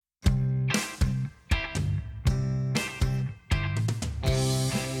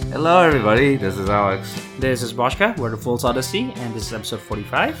Hello, everybody. This is Alex. This is Boschka. We're the Fool's Odyssey, and this is episode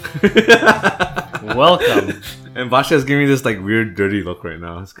 45. Welcome. And Basha is giving me this like weird, dirty look right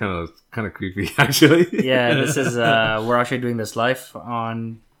now. It's kind of creepy, actually. Yeah, this is we're actually doing this live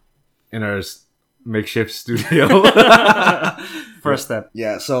on in our makeshift studio. First step.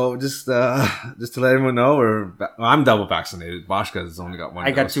 Yeah. So just to let everyone know, I'm double vaccinated. Boschka has only got one.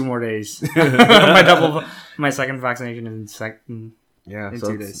 I got dose. 2 more days. My second vaccination is in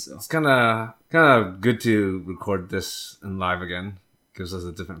 2 days. So. It's kind of good to record this in live again. Gives us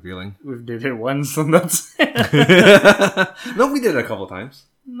a different feeling. We did it once, and that's it. No, we did it a couple times.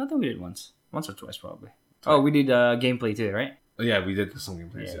 I think we did once or twice probably. Oh, we did gameplay too, right? Oh, yeah, we did some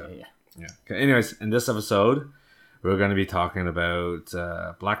gameplays. Yeah. Okay. Anyways, in this episode, we're going to be talking about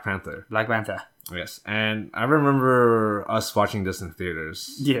Black Panther. Black Panther. Yes, and I remember us watching this in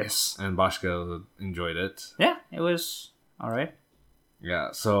theaters. Yes. And Boschka enjoyed it. Yeah, it was all right.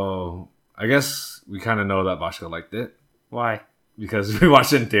 Yeah, so I guess we kind of know that Boschka liked it. Why? Because we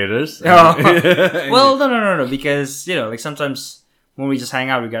watched it in theaters. Oh. Well, no. Because, like sometimes when we just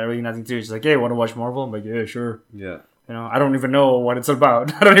hang out, we got really nothing to do. It's like, hey, want to watch Marvel? I'm like, yeah, sure. Yeah. I don't even know what it's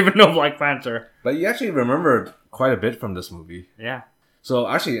about. I don't even know Black Panther. But you actually remembered quite a bit from this movie. Yeah. So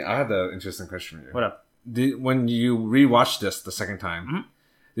actually, I had an interesting question for you. What up? When you rewatched this the second time,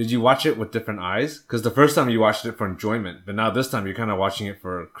 did you watch it with different eyes? Because the first time you watched it for enjoyment, but now this time you're kind of watching it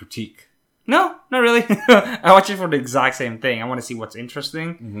for critique. No, not really. I watch it for the exact same thing. I want to see what's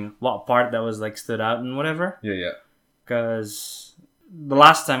interesting, what part that was like stood out and whatever. Yeah. Because the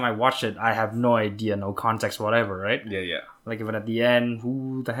last time I watched it, I have no idea, no context, whatever, right? Yeah. Like even at the end,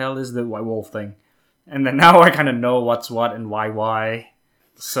 who the hell is the White Wolf thing? And then now I kind of know what's what and why.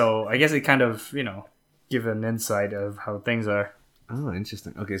 So I guess it kind of, give an insight of how things are. Oh,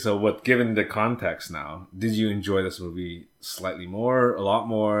 interesting. Okay, so given the context now, did you enjoy this movie slightly more, a lot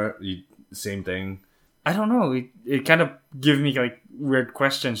more, same thing? I don't know. It kind of gives me like weird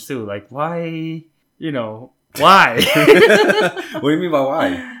questions too. Like why, why? What do you mean by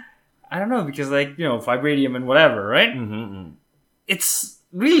why? I don't know, because vibranium and whatever, right? It's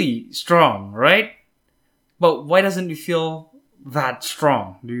really strong, right? But why doesn't it feel that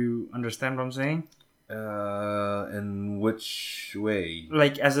strong? Do you understand what I'm saying? In which way?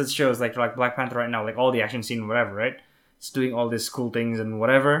 Like as it shows, like Black Panther right now, like all the action scene, whatever, right? It's doing all these cool things and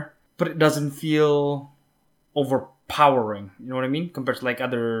whatever, but it doesn't feel overpowering. You know what I mean? Compared to like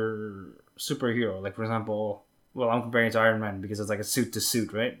other superhero, like for example, well, I'm comparing it to Iron Man because it's like a suit to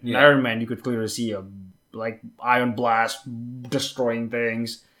suit, right? Yeah. In Iron Man, you could clearly see a like ion blast destroying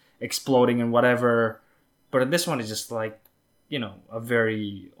things, exploding and whatever. But in this one, it's just like, a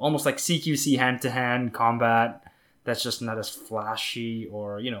very almost like CQC hand-to-hand combat that's just not as flashy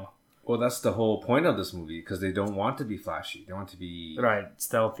or, Well, that's the whole point of this movie, because they don't want to be flashy. They want to be... Right,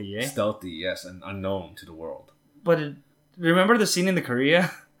 stealthy, eh? Stealthy, yes, and unknown to the world. But remember the scene in the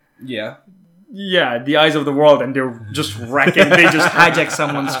Korea? Yeah. Yeah, the eyes of the world, and they're just wrecking. They just hijack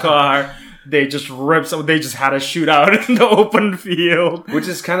someone's car. They just rip some. They just had a shootout in the open field. Which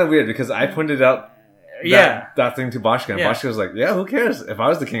is kind of weird, because I pointed out that thing to Boschka, and Boschka was like, yeah, who cares? If I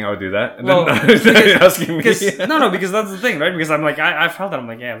was the king, I would do that. And then asking me. Because that's the thing, right? Because I'm like, I felt that. I'm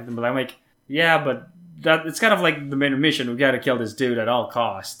like, yeah. But I'm like, yeah, but that it's kind of like the main mission. We got to kill this dude at all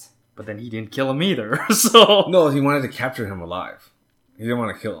cost. But then he didn't kill him either. So no, he wanted to capture him alive. He didn't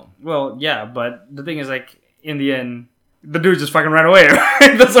want to kill him. Well, yeah, but the thing is, like, in the end, the dude just fucking ran away,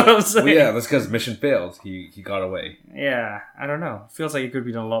 right? That's what I'm saying. Well, yeah, that's because mission failed. He got away. Yeah, I don't know. Feels like it could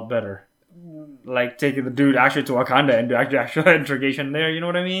be done a lot better. Like, taking the dude actually to Wakanda and do actual interrogation there, you know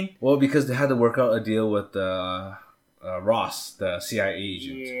what I mean? Well, because they had to work out a deal with Ross, the CIA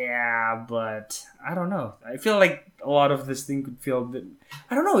agent. Yeah, but I don't know. I feel like a lot of this thing could feel a bit...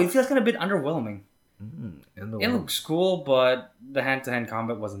 I don't know, it feels kind of a bit underwhelming. It looks cool, but the hand-to-hand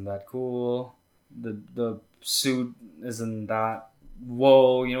combat wasn't that cool. The suit isn't that...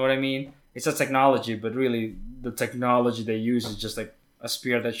 Whoa, you know what I mean? It's a technology, but really, the technology they use is just like a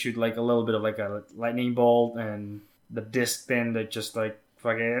spear that shoots like a little bit of like a lightning bolt, and the disc thing that just like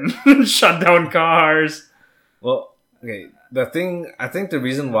fucking shut down cars. Well, okay, I think the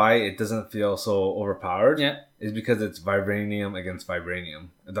reason why it doesn't feel so overpowered is because it's vibranium against vibranium,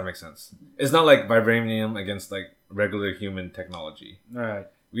 if that makes sense. It's not like vibranium against like regular human technology. Right.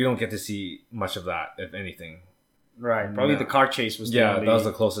 We don't get to see much of that, if anything. Right. Probably the car chase was that was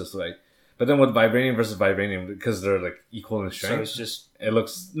the closest way. But then with vibranium versus vibranium, because they're like equal in strength, so it's just it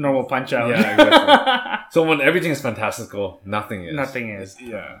looks normal punch out. Yeah, exactly. So when everything's fantastical, nothing is. Nothing is.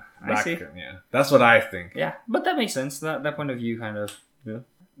 Yeah. I see. Yeah. That's what I think. Yeah, but that makes sense. That point of view kind of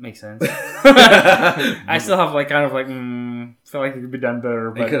makes sense. I still have like kind of like feel like it could be done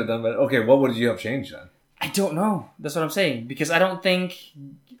better. But could have done better. Okay, what would you have changed then? I don't know. That's what I'm saying. Because I don't think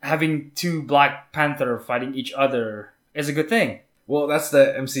having two Black Panther fighting each other is a good thing. Well, that's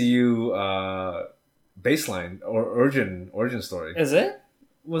the MCU baseline or origin story. Is it?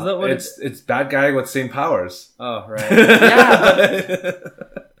 Was that what it's bad guy with same powers? Oh, right. Yeah,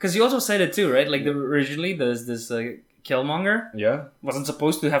 because you also said it too, right? Like originally there's this Killmonger. Yeah. Wasn't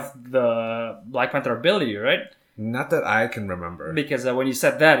supposed to have the Black Panther ability, right? Not that I can remember. Because when you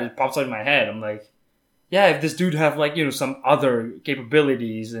said that, it pops out in my head. I'm like, yeah, if this dude have like, some other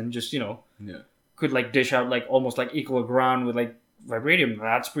capabilities and just, could like dish out like almost like equal ground with like vibranium,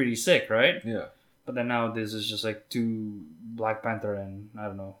 that's pretty sick, right? Yeah. But then now this is just like two Black Panther and, I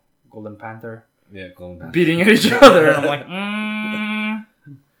don't know, Golden Panther. Yeah, Golden Panther. Beating at each other. And I'm like,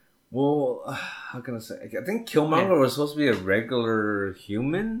 Well, how can I say? I think Killmonger was supposed to be a regular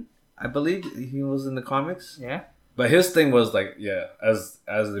human. I believe he was in the comics. Yeah. But his thing was like, as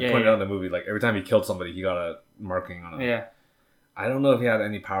they pointed out in the movie, like every time he killed somebody, he got a marking on him. Yeah. I don't know if he had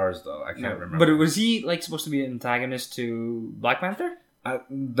any powers though. I can't remember. But was he like supposed to be an antagonist to Black Panther?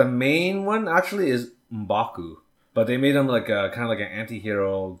 The main one actually is M'Baku, but they made him like a kind of like an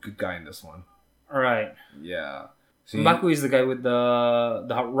anti-hero good guy in this one. All right. Yeah. M'Baku is the guy with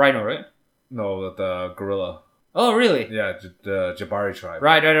the rhino, right? No, the gorilla. Oh, really? Yeah, the Jabari tribe.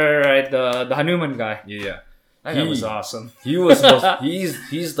 Right. The Hanuman guy. Yeah. That guy was awesome. He was supposed.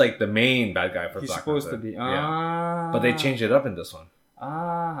 He's like the main bad guy for He's Black supposed Panther. to be. Yeah. But they changed it up in this one.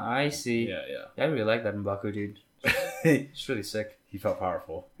 I see. Yeah. I really like that M'Baku dude. It's really sick. He felt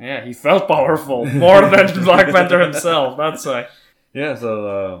powerful. Yeah, he felt powerful more than Black Panther himself. That's why. Yeah.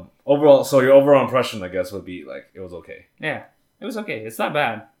 So overall, your overall impression, I guess, would be like it was okay. Yeah, it was okay. It's not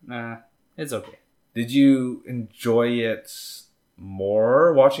bad. It's okay. Did you enjoy it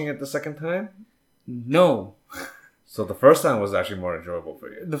more watching it the second time? No. So the first time was actually more enjoyable for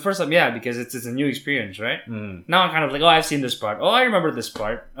you. The first time, yeah, because it's a new experience, right? Mm. Now I'm kind of like, I've seen this part. I remember this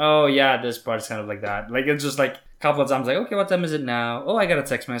part. Oh, yeah, this part's kind of like that. Like, it's just like a couple of times, like, okay, what time is it now? Oh, I got a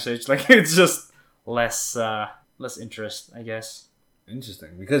text message. Like, it's just less interest, I guess.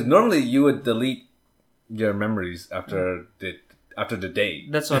 Interesting, because normally you would delete your memories after the day.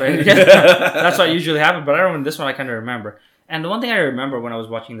 That's what that's what usually happens. But I remember this one. I kind of remember. And the one thing I remember when I was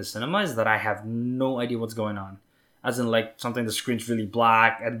watching the cinema is that I have no idea what's going on. As in, like, something the screen's really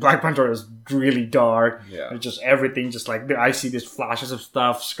black and Black Panther is really dark. Yeah. It's just everything, just like, I see these flashes of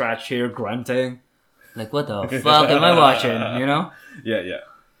stuff, scratch here, grunting. Like, what the fuck am I watching, you know? Yeah.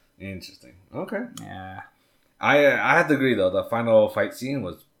 Interesting. Okay. Yeah. I have to agree, though. The final fight scene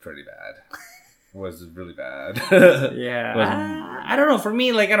was pretty bad. Was really bad. Yeah. I don't know. For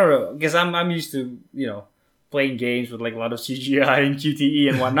me, like, I don't know. Because I'm used to, playing games with, like, a lot of CGI and QTE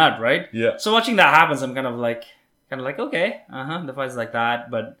and whatnot, right? Yeah. So watching that happens, I'm kind of like, okay, the fight's like that,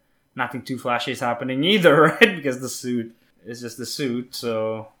 but nothing too flashy is happening either, right? Because the suit is just the suit,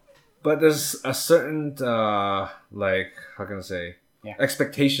 so... But there's a certain, like, how can I say,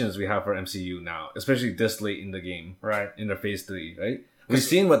 expectations we have for MCU now, especially this late in the game. Right. In their phase 3, right? We've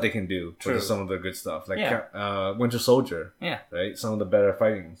seen what they can do with some of the good stuff, like Winter Soldier, right? Some of the better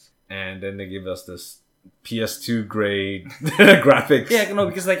fightings. And then they give us this PS2 grade graphics. Yeah, no,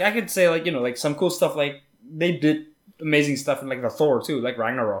 because, like, I could say, like, like, some cool stuff, like, they did amazing stuff in, like, the Thor, too, like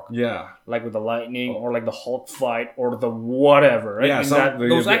Ragnarok. Yeah. Like, with the lightning, or, like, the Hulk fight, or the whatever, right? Yeah,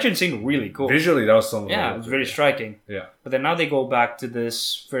 those action seemed really cool. Visually, that was something. Yeah, it was very striking. Yeah. But then now they go back to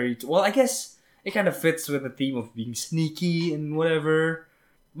this very... Well, I guess it kind of fits with the theme of being sneaky and whatever.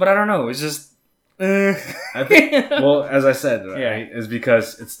 But I don't know, it's just... I think, well, as I said, right, is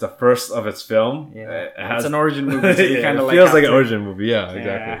because it's the first of its film. Yeah, it's an origin movie. So it feels like an origin movie. Yeah,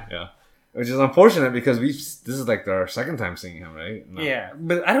 exactly. Yeah, which is unfortunate because this is like our second time seeing him, right? No. Yeah,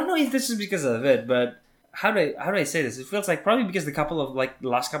 but I don't know if this is because of it. But how do I say this? It feels like probably because the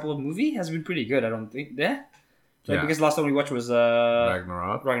last couple of movie has been pretty good. I don't think because the last time we watched was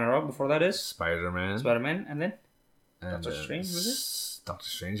Ragnarok. Before that is Spider-Man, and then Doctor Strange, was it? Doctor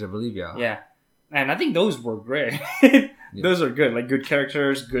Strange, I believe. Yeah. And I think those were great. Those are good. Like, good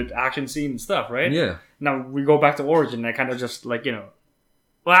characters, good action scene and stuff, right? Yeah. Now, we go back to Origin, and I kind of just, like, oh,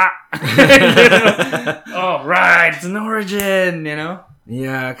 right, it's an Origin,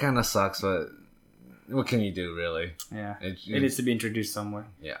 Yeah, it kind of sucks, but what can you do, really? Yeah. It needs to be introduced somewhere.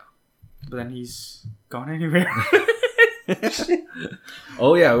 Yeah. But then he's gone anywhere.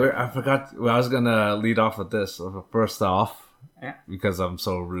 Oh, yeah, I forgot. Well, I was going to lead off with this. First off, because I'm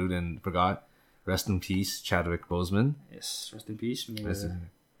so rude and forgot. Rest in peace, Chadwick Boseman. Yes, rest in peace.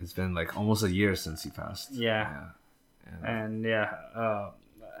 It's been like almost a year since he passed. Yeah. And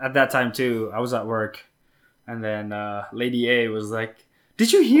at that time too, I was at work. And then Lady A was like,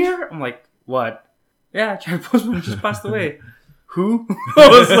 "Did you hear?" I'm like, "What?" "Yeah, Chadwick Boseman just passed away." "Who?" I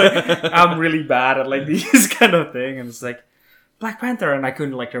was like, I'm really bad at like these kind of thing, and it's like Black Panther, and I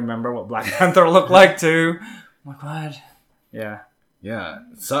couldn't like remember what Black Panther looked like too. I'm like, what? Yeah. Yeah,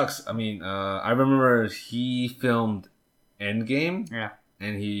 it sucks. I mean, I remember he filmed Endgame. Yeah.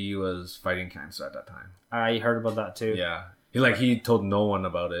 And he was fighting cancer at that time. I heard about that too. Yeah. He told no one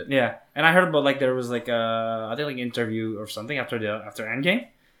about it. Yeah. And I heard about like there was like I think like interview or something after Endgame.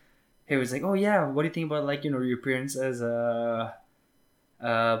 He was like, "Oh yeah, what do you think about like, your appearance as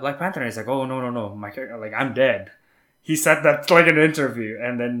Black Panther?" And he's like, "Oh no, my character, like I'm dead." He said that like in an interview,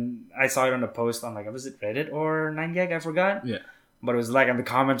 and then I saw it on a post on like, was it Reddit or 9gag? I forgot. Yeah. But it was like, in the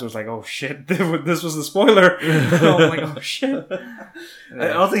comments, it was like, "Oh shit, this was the spoiler." I'm like, "Oh shit." I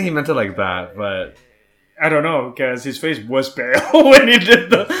don't think he meant it like that, but I don't know, because his face was pale when he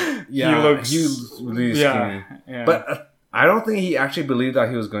did the. Yeah, he was really skinny. Yeah. But I don't think he actually believed that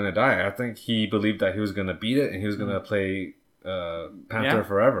he was going to die. I think he believed that he was going to beat it and he was going to play Panther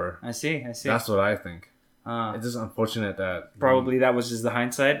forever. I see. That's what I think. It's just unfortunate that probably that was just the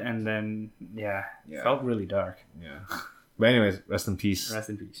hindsight, and then it felt really dark. Yeah. But anyways, rest in peace. Rest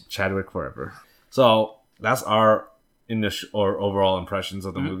in peace. Chadwick forever. So that's our initial or overall impressions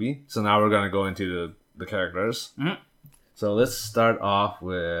of the movie. So now we're gonna go into the characters. So let's start off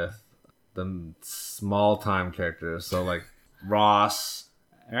with the small time characters. So like Ross,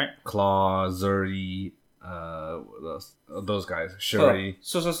 Claw, Zuri, those guys, Shuri.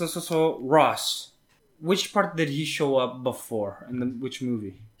 So Ross. Which part did he show up before? Which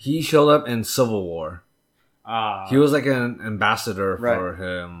movie? He showed up in Civil War. He was like an ambassador for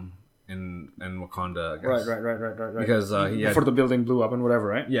him in Wakanda, I guess. Right. Because he had, before the building blew up and whatever,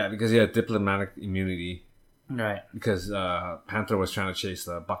 right? Yeah, because he had diplomatic immunity. Right. Because Panther was trying to chase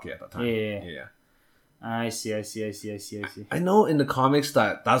the Bucky at that time. Yeah. I see. I know in the comics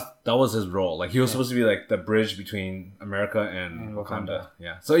that was his role. Like he was supposed to be like the bridge between America and Wakanda.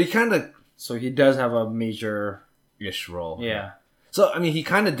 Yeah. So he kind of. So he does have a major-ish role. Yeah. So I mean, he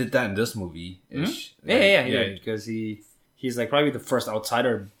kind of did that in this movie-ish. Yeah, he did, because he's like probably the first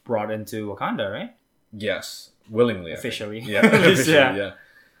outsider brought into Wakanda, right? Yes, willingly. Officially. Yeah, officially. Yeah.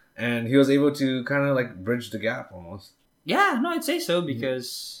 And he was able to kind of like bridge the gap almost. Yeah, no, I'd say so,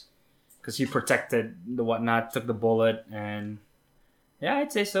 because he protected the whatnot, took the bullet, and yeah,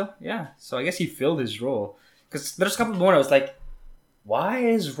 I'd say so. Yeah, so I guess he filled his role. Because there's a couple more I was like, why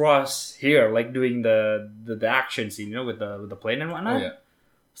is Ross here, like doing the action scene, with the plane and whatnot? Oh, yeah.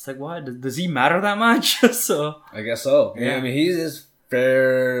 It's like, what? Does he matter that much? So I guess so. Yeah, I mean, he is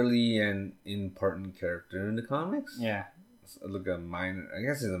fairly an important character in the comics. Yeah. Look at minor. I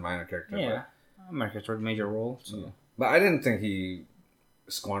guess he's a minor character. Yeah, major role. So. Yeah. But I didn't think he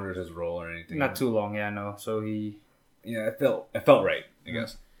squandered his role or anything. Not too long. Yeah, no. So he. Yeah, it felt right, I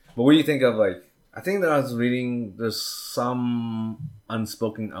guess. But what do you think of like? I think that I was reading there's some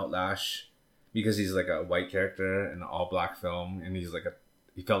unspoken outlash because he's like a white character in an all black film, and he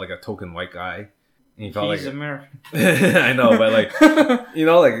felt like a token white guy. And he felt he's like American. I know, but like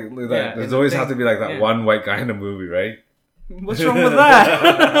there's always have to be like that one white guy in the movie, right? What's wrong with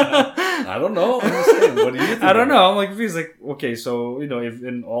that? I don't know. I'm just saying. What do you think? I don't know. I'm like, if he's like, okay, so if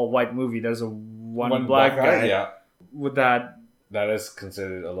in all white movie there's a one black guy, yeah, would that is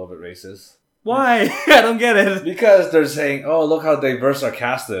considered a little bit racist? Why? I don't get it. Because they're saying, "Oh, look how diverse our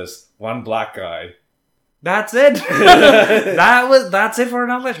cast is. One black guy." That's it. That's it for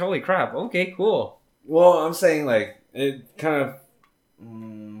an outlet. Holy crap! Okay, cool. Well, I'm saying like it kind of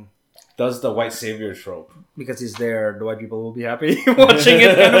does the white savior trope. Because he's there, the white people will be happy watching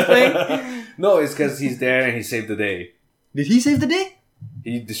it, kind of thing. No, it's because he's there and he saved the day. Did he save the day?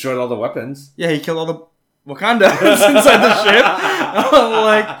 He destroyed all the weapons. Yeah, he killed all the Wakandans inside the ship. I'm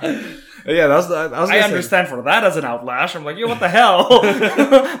like. Yeah, I understand for that as an outlash. I'm like, what the hell?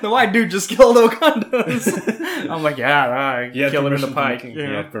 The white dude just killed the Wakandans. I'm like, kill him in the pike. He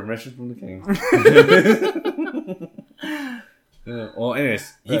had permission from the king. Well,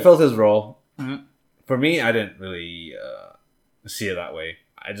 anyways, he filled his role. Mm-hmm. For me, I didn't really see it that way.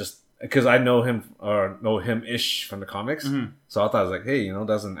 I just because I know him ish from the comics, so I thought I was like, hey,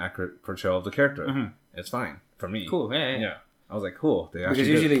 that's an accurate portrayal of the character. Mm-hmm. It's fine for me. Cool. Yeah. I was like, cool. Because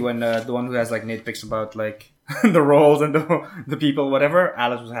usually when the one who has like nitpicks about like the roles and the people, whatever,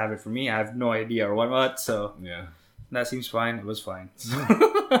 Alice would have it for me. I have no idea or what. So yeah, that seems fine. It was fine.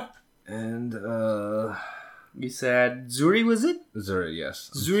 And you said Zuri, was it? Zuri,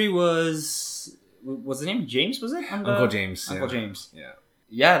 yes. Zuri was the name James? Was it? Uncle James. Uncle James. Yeah.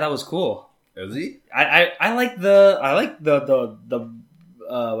 Yeah, that was cool. Is he? I like the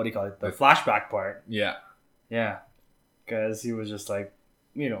what do you call it? The flashback part. Yeah. Yeah, because he was just like,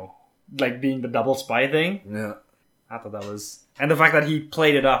 like being the double spy thing. Yeah. I thought that was, and the fact that he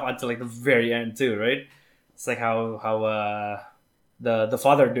played it up until like the very end too, right? It's like how the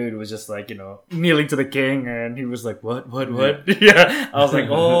father dude was just like kneeling to the king, and he was like, what? Yeah, I was like,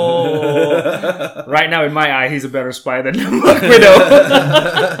 oh, right now in my eye, he's a better spy than Black Widow.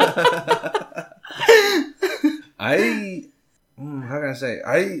 How can I say?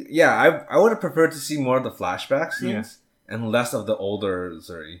 I would have preferred to see more of the flashback scenes and less of the older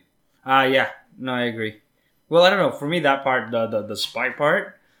Zuri. Yeah, no, I agree. Well, I don't know. For me, that part, the spy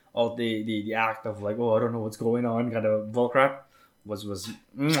part of the act of like, I don't know what's going on, kind of bullcrap, was.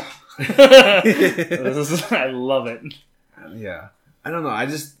 I love it. Yeah, I don't know. I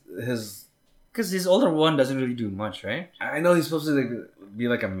just because his older one doesn't really do much, right? I know he's supposed to be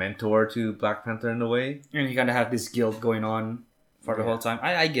like a mentor to Black Panther in a way, and he kind of have this guilt going on for the whole time.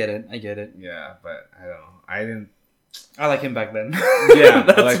 I get it. Yeah, but I don't know. I didn't. I like him back then. Yeah,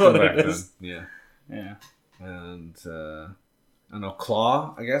 that's I like him back then. Yeah. Yeah. And I don't know,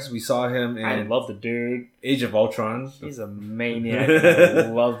 Claw. I guess we saw him in. I love the dude. Age of Ultron. He's a maniac. I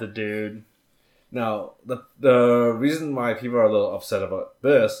love the dude. Now the reason why people are a little upset about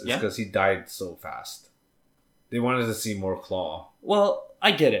this is because he died so fast. They wanted to see more Claw. Well,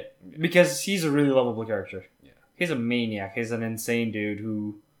 I get it because he's a really lovable character. Yeah, he's a maniac. He's an insane dude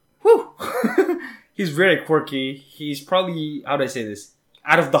who, whew, he's very quirky. He's probably, how do I say this?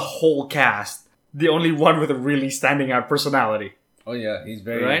 Out of the whole cast, the only one with a really standing out personality. Oh yeah, he's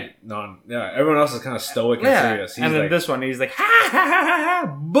very everyone else is kind of stoic and serious. He's and then this one, he's like ha ha ha ha,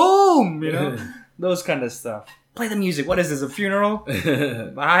 ha boom, those kind of stuff. Play the music. What is this? A funeral?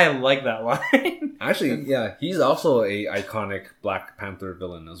 I like that line. Actually, yeah, he's also a iconic Black Panther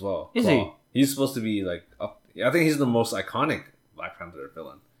villain as well. Is he? He's supposed to be like I think he's the most iconic Black Panther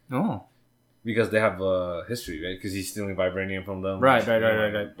villain. Oh, because they have a history, right? Because he's stealing vibranium from them. Right. Like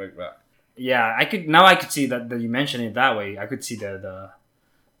that. Yeah, I could see that you mention it that way. I could see the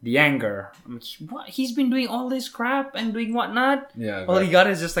anger. I'm like, what? He's been doing all this crap and doing whatnot. Yeah. All he got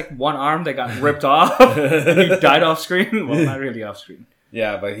is just like one arm that got ripped off. And he died off screen. Well, not really off screen.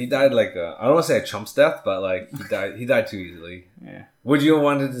 Yeah, but he died like I don't want to say a chump's death, but like he died too easily. Yeah. Would you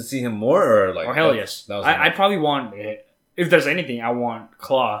wanted to see him more or like? Oh hell yes! I probably want, if there's anything, I want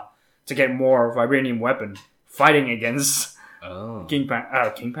Claw to get more vibranium weapon fighting against King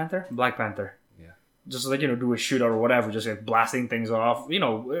Panther, Black Panther. Yeah. Just like do a shootout or whatever, just like blasting things off.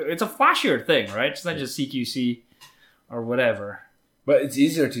 It's a flashier thing, right? It's not just CQC or whatever. But it's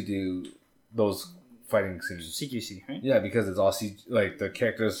easier to do those fighting scenes. CQC, right? Yeah, because it's all like the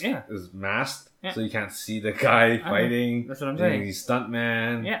characters is masked, so you can't see the guy fighting. That's what I'm saying. He's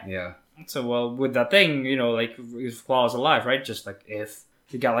stuntman. Yeah. So with that thing, like if Claw is alive, right? Just like if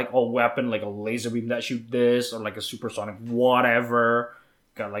you got like a weapon, like a laser beam that shoot this, or like a supersonic whatever.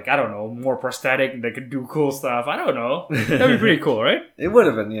 Got like, I don't know, more prosthetic that could do cool stuff. I don't know. That'd be pretty cool, right? It would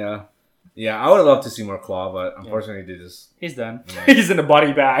have been, yeah. Yeah, I would have loved to see more Claw, but unfortunately they just... He's done. Yeah. He's in a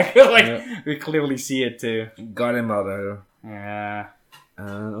body bag. We clearly see it too. Got him out of there. Yeah.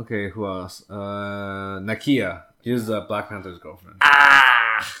 Okay, who else? Nakia. She's Black Panther's girlfriend.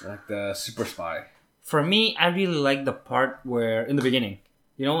 Like the super spy. For me, I really like the part where, in the beginning,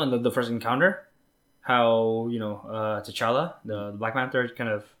 in the first encounter, how, T'Challa, the Black Panther, kind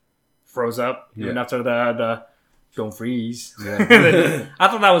of froze up even after the don't freeze. Yeah. I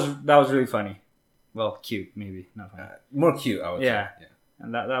thought that was really funny. Well, cute, maybe. Not funny. More cute, I would say. Yeah.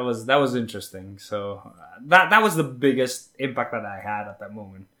 And that was interesting. So that was the biggest impact that I had at that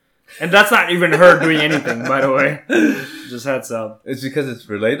moment. And that's not even her doing anything, by the way. Just heads up. It's because it's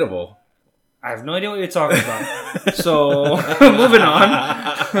relatable. I have no idea what you're talking about. So, moving on.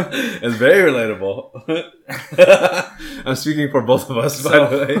 It's very relatable. I'm speaking for both of us, by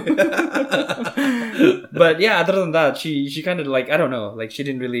the way. But yeah, other than that, she kind of like, I don't know, like she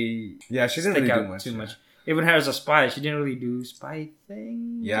didn't really she didn't really do too much. Even her as a spy, she didn't really do spy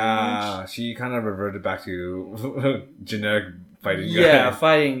things. Yeah, she kind of reverted back to generic fighting. Yeah,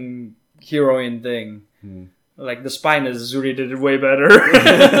 fighting heroine thing. Like the spyness, Zuri did it way better.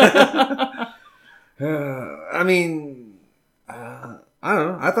 I mean, I don't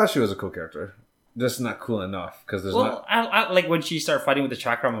know. I thought she was a cool character. Just not cool enough because there's not. I like when she started fighting with the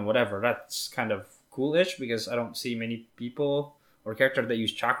chakram and whatever. That's kind of cool-ish because I don't see many people or characters that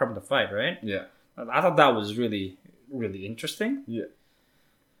use chakram to fight, right? Yeah. I thought that was really, really interesting. Yeah.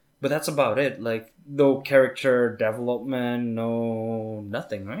 But that's about it. Like, no character development, no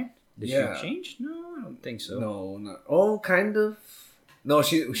nothing, right? Did she change? No, I don't think so. No, not. Oh, kind of. No,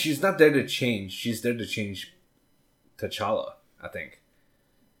 she's not there to change. She's there to change T'Challa, I think.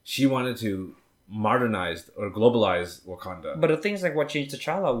 She wanted to modernized or globalized Wakanda. But the things like what changed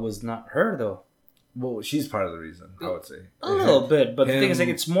T'Challa was not her though. Well, she's part of the reason, I would say. A little bit, but the thing is like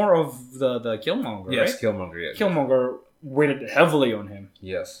it's more of the Killmonger, yes, right? Killmonger, yes. Killmonger weighted heavily on him.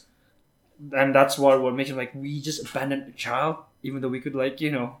 Yes. And that's what makes him like, we just abandoned a child, even though we could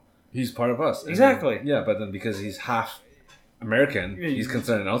He's part of us. Exactly. Then, yeah, but then because he's half American, he's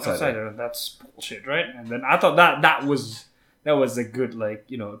considered an outsider. That's bullshit, right? And then I thought that was a good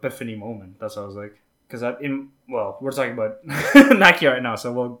epiphany moment. That's what I was like, because we're talking about Nakia right now,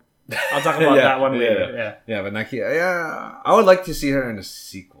 so I'll talk about that one later. Yeah, but Nakia, I would like to see her in a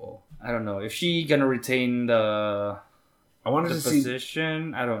sequel. I don't know if she gonna retain the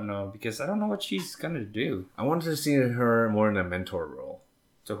position. I don't know, because I don't know what she's gonna do. I wanted to see her more in a mentor role.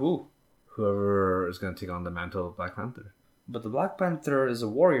 To who? Whoever is gonna take on the mantle of Black Panther. But the Black Panther is a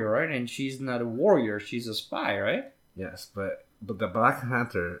warrior, right? And she's not a warrior; she's a spy, right? Yes, but the Black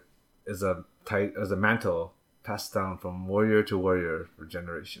Panther is a mantle passed down from warrior to warrior for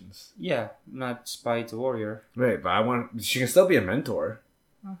generations. Yeah, not spy to warrior. Right, but she can still be a mentor.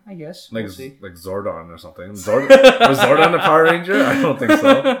 I guess. Like Zordon or something. Was Zordon a Power Ranger? I don't think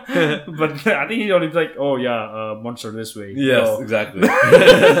so. But I think he'd only be like, oh yeah, monster this way. Yes, no. Exactly.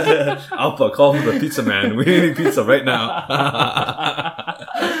 Alpha, call for the pizza man. We need pizza right now.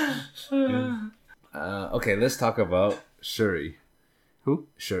 Okay, let's talk about Shuri. Who?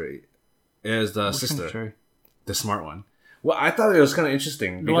 Shuri is the sister. Shuri? The smart one. Well, I thought it was kind of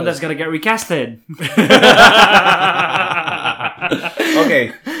interesting. The one that's going to get recasted.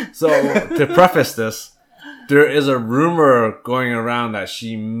 Okay, so to preface this, there is a rumor going around that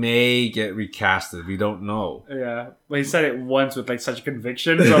she may get recasted. We don't know. Yeah, but he said it once with such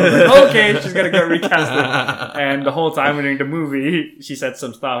conviction. So I was like, okay, she's going to get recasted. And the whole time during the movie, she said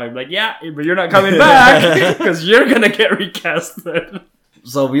some stuff. I'm like, yeah, but you're not coming back because you're going to get recasted.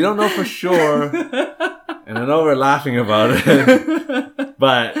 So we don't know for sure. And I know we're laughing about it,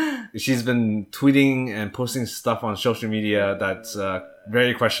 but she's been tweeting and posting stuff on social media that's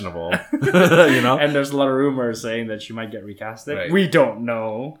very questionable, And there's a lot of rumors saying that she might get recasted. Right. We don't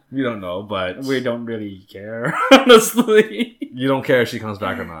know. We don't know, but we don't really care, honestly. You don't care if she comes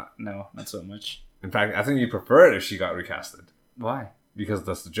back or not? No, not so much. In fact, I think you prefer it if she got recasted. Why? Because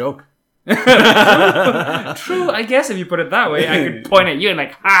that's the joke. True, I guess if you put it that way, I could point at you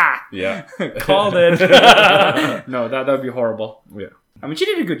and ha! Yeah. Called it. No, that would be horrible. Yeah. I mean, she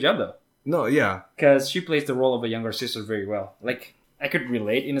did a good job though. No, yeah. Because she plays the role of a younger sister very well. I could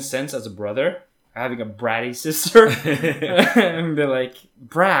relate in a sense as a brother, having a bratty sister. And be like,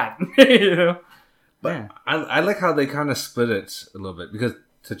 brat, But yeah. I like how they kind of split it a little bit, because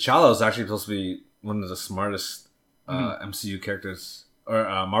T'Challa is actually supposed to be one of the smartest MCU characters or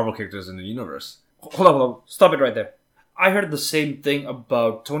Marvel characters in the universe. Hold on. Stop it right there. I heard the same thing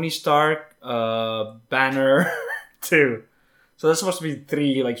about Tony Stark, Banner, too. So that's supposed to be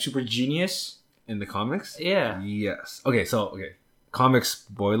three, super genius. In the comics? Yeah. Yes. Okay. Comic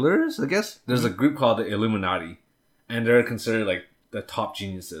spoilers, I guess. There's a group called the Illuminati. And they're considered, the top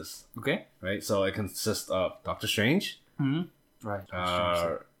geniuses. Okay. Right? So it consists of Doctor Strange. Mm-hmm. Right.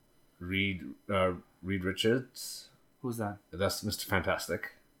 Reed Richards. Who's that? That's Mr.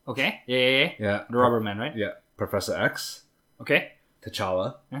 Fantastic. Okay. Yeah. The Rubber Man, right? Yeah. Professor X. Okay.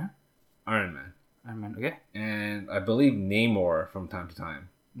 T'Challa. Yeah. Iron Man. Okay. And I believe Namor from time to time.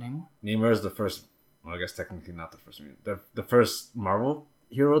 Namor is the first. Well, I guess technically not the first. The first Marvel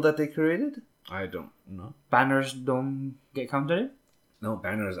hero that they created. I don't know. Banners don't get counted? No,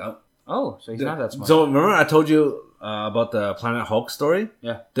 Banner is out. Oh, so he's not that smart. So remember I told you about the Planet Hulk story?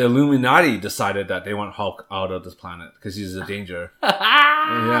 Yeah. The Illuminati decided that they want Hulk out of this planet because he's a danger.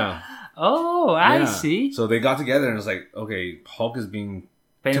 Yeah. Oh, I see. So they got together and it's like, okay, Hulk is being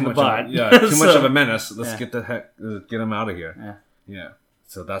too much of a menace. Let's get him out of here. Yeah.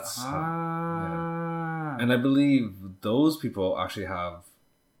 So that's how, And I believe those people actually have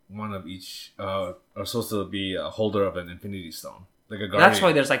one of each, are supposed to be a holder of an Infinity Stone. Like a guardian. That's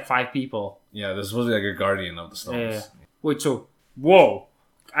why there's 5 people. Yeah, there's supposed to be a guardian of the stones. Yeah. Wait, so, whoa.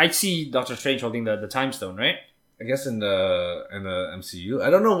 I see Doctor Strange holding the Time Stone, right? I guess in the MCU. I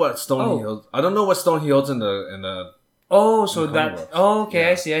don't know what stone he holds. I don't know what stone he holds in the Oh, so that... Oh,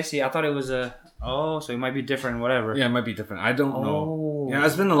 okay, yeah. I see. I thought it was a... Oh, so it might be different, whatever. Yeah, it might be different. I don't know. Yeah,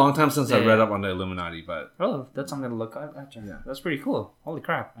 it's been a long time since I read up on the Illuminati, but... Oh, that's something to look at. Yeah. That's pretty cool. Holy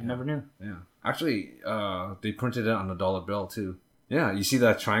crap, I never knew. Yeah. Actually, they printed it on a dollar bill, too. Yeah, you see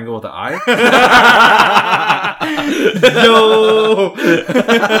that triangle with the eye? No!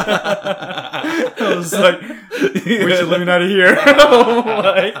 I was like, which Illuminati here? Oh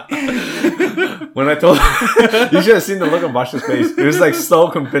my. When I told you should have seen the look on Bosch's face. He was like so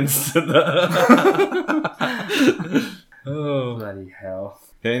convinced. Oh, bloody hell.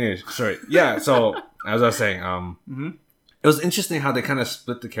 Yeah, anyways, sorry. Yeah, so as I was saying, it was interesting how they kind of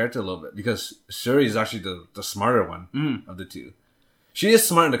split the character a little bit because Shuri is actually the smarter one of the two. She is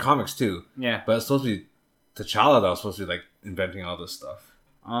smart in the comics too. Yeah. But it's supposed to be T'Challa that was supposed to be like inventing all this stuff.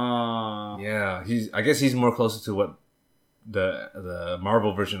 Yeah, I guess he's more closer to what the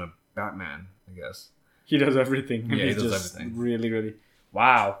Marvel version of Batman, I guess. He does everything. Yeah, he does everything. Really, really.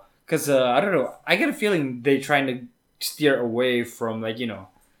 Wow. Because, I don't know. I get a feeling they're trying to steer away from, like, you know,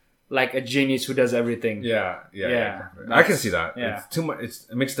 like a genius who does everything. Yeah. I can see that. Yeah. It's too much.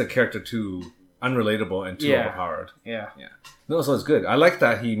 It makes the character too unrelatable and too overpowered. Yeah. No, so it's good. I like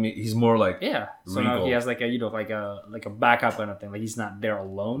that he's more like So now he has like a like a backup kind of thing. Like he's not there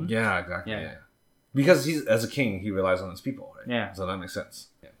alone. Yeah, exactly. Yeah. Because he's as a king, he relies on his people, right? Yeah. So that makes sense.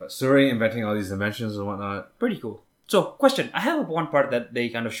 Yeah. But Shuri inventing all these dimensions and whatnot. Pretty cool. So, question. I have one part that they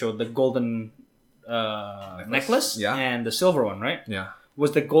kind of showed the golden necklace and the silver one, right? Yeah.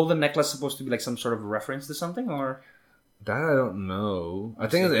 Was the golden necklace supposed to be like some sort of reference to something, or? That I don't know. I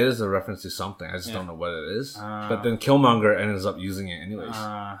think it is a reference to something. I just don't know what it is. But then Killmonger ends up using it anyways.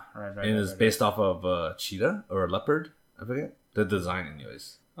 Right. And it's based off of a cheetah or a leopard. I forget. The design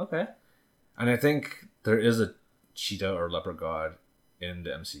anyways. Okay. And I think there is a cheetah or leopard god in the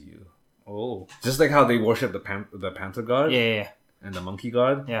MCU. Oh. Just like how they worship the panther god. Yeah. And the monkey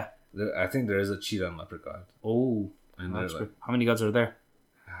god. Yeah. I think there is a cheetah and leopard god. Oh. And that's good. How many gods are there?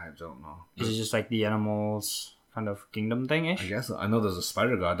 I don't know. Is it just like the animals kind of kingdom thing-ish? I guess so. I know there's a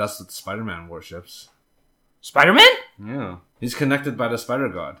spider god. That's what Spider-Man worships. Spider-Man? Yeah. He's connected by the spider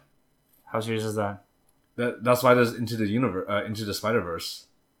god. How serious is that? That's why there's Into the Spider-Verse.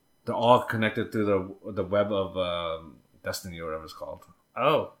 They're all connected through the web of Destiny or whatever it's called.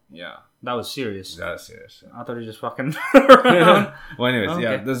 Oh. Yeah. That was serious. That is serious. Yeah. I thought he just fucking around. Well,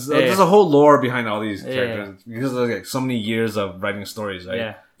 anyways, there's a whole lore behind all these characters because there's like so many years of writing stories, right?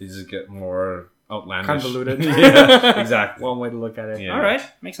 Yeah. They just get more outlandish. Convoluted. Yeah, exactly. One way to look at it. Yeah. All right.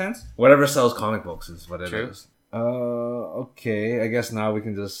 Makes sense. Whatever sells comic books is what it True. is. Okay. I guess now we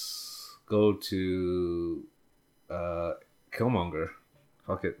can just go to Killmonger.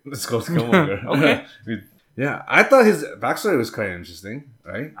 Fuck it. Let's go to Killmonger. Okay. Yeah, I thought his backstory was quite interesting,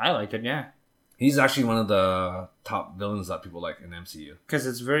 right? I liked it, yeah. He's actually one of the top villains that people like in MCU. Because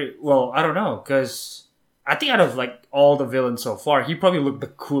it's very... Well, I don't know. Because I think out of like all the villains so far, he probably looked the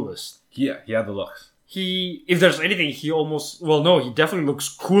coolest. Yeah, he had the looks. If there's anything, he almost... Well, no, he definitely looks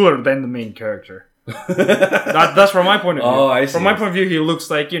cooler than the main character. That's from my point of view. Oh, I see. From my point of view, he looks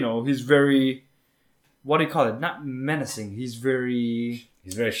like, he's very... What do you call it? Not menacing. He's very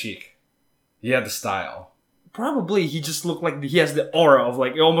chic. He had the style. Probably he just looked like he has the aura of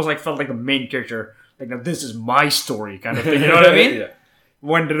like, it almost like felt like the main character. Like, now this is my story kind of thing. You know what I mean? Yeah.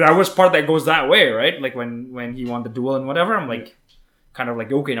 When there was part that goes that way, right? Like when he won the duel and whatever, I'm like, kind of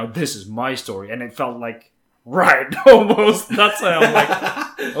like, okay, now this is my story. And it felt like, right, almost. That's why I'm like,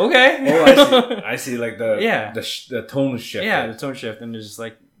 okay. Oh, I see like the tone shift. Yeah, the tone shift. And it's just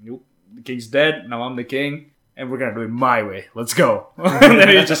like, nope, the king's dead. Now I'm the king. And we're going to do it my way. Let's go. And then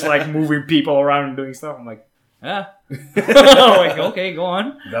he's just like moving people around and doing stuff. I'm like, yeah. Like, okay, go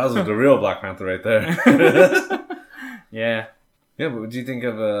on. That was the real Black Panther right there. Yeah. Yeah, but what do you think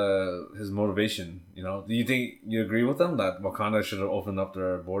of his motivation? Do you think you agree with him that Wakanda should have opened up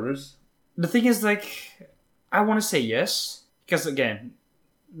their borders? The thing is, like, I want to say yes. Because, again,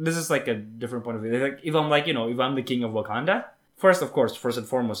 this is like a different point of view. Like, if I'm like, if I'm the king of Wakanda, first and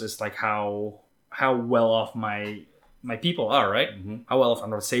foremost, it's like how well off my people are, right? Mm-hmm. How well off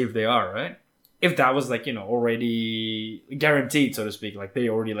and safe they are, right? If that was like, already guaranteed, so to speak, like they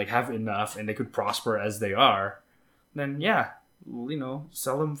already like have enough and they could prosper as they are, then yeah,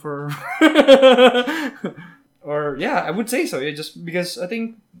 sell them for, or yeah, I would say so. Yeah, just because I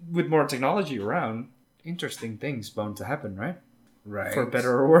think with more technology around, interesting things bound to happen, right? Right. For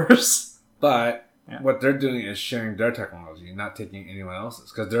better or worse. But what they're doing is sharing their technology, not taking anyone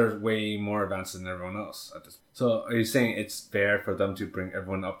else's, because they're way more advanced than everyone else at this. So are you saying it's fair for them to bring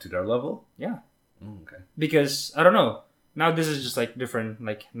everyone up to their level? Yeah. Okay. Because, I don't know, now this is just like different,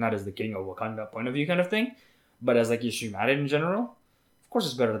 like not as the king of Wakanda point of view kind of thing, but as like humanity in general. Of course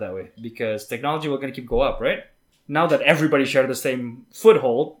it's better that way, because technology will going to keep go up, right? Now that everybody share the same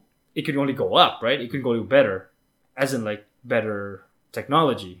foothold, it can only go up, right? It can go better, as in like better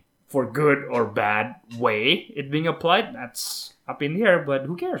technology. For good or bad way it being applied, that's up in the air, but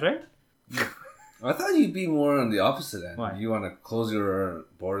who cares, right? I thought you'd be more on the opposite end. Why? You want to close your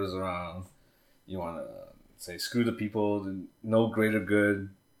borders around. You want to say screw the people, no greater good.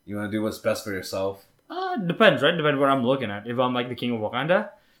 You want to do what's best for yourself. Depends, right? Depends what I'm looking at. If I'm like the king of Wakanda,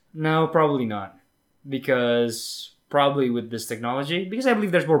 no, probably not. Because probably with this technology, because I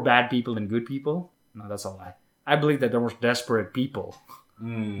believe there's more bad people than good people. No, that's a lie. I believe that there are more desperate people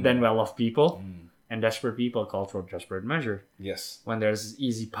than well-off people. And desperate people call for desperate measure. Yes. When there's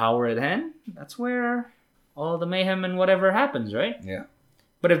easy power at hand, that's where all the mayhem and whatever happens, right? Yeah.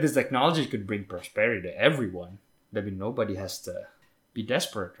 But if this technology could bring prosperity to everyone, then nobody has to be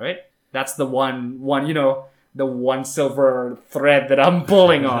desperate, right? That's the one, the one silver thread that I'm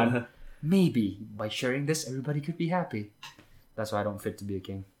pulling on. Maybe by sharing this, everybody could be happy. That's why I don't fit to be a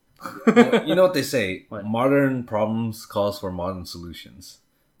king. You know what they say? What? Modern problems calls for modern solutions.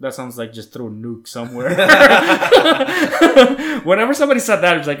 That sounds like just throw a nuke somewhere. Whenever somebody said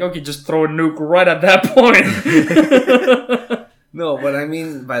that, it's like, okay, just throw a nuke right at that point. No, what I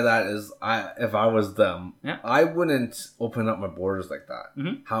mean by that is, if I was them, I wouldn't open up my borders like that.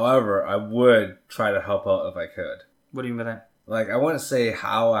 Mm-hmm. However, I would try to help out if I could. What do you mean by that? Like, I wouldn't say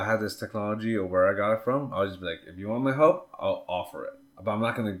how I had this technology or where I got it from. I'll just be like, if you want my help, I'll offer it. But I'm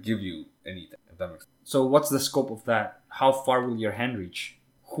not going to give you anything, if that makes sense. So what's the scope of that? How far will your hand reach?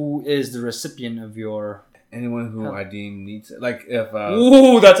 Who is the recipient of your... Anyone who I deem needs it. Like, if...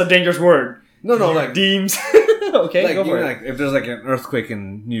 Ooh, that's a dangerous word. No, like... Deems. Okay, like, go for it. Like, if there's like an earthquake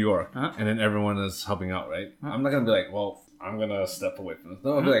in New York, and then everyone is helping out, right? I'm not going to be like, well, I'm going to step away from this.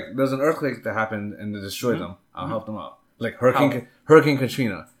 No, I'll be like, there's an earthquake that happened and they destroyed them. I'll help them out. Like Hurricane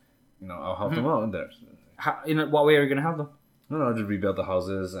Katrina. I'll help them out in there. In what way are you going to help them? No, I'll just rebuild the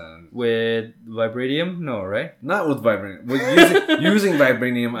houses and... With vibranium? No, right? Not with vibranium. With using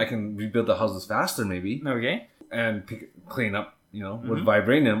vibranium, I can rebuild the houses faster, maybe. Okay. And clean up, With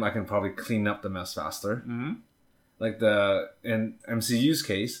vibranium, I can probably clean up the mess faster. Mm-hmm. Like in MCU's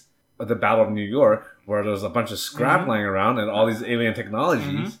case, at the Battle of New York, where there's a bunch of scrap lying around and all these alien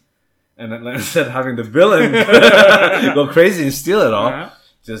technologies, and then instead of having the villain go crazy and steal it all,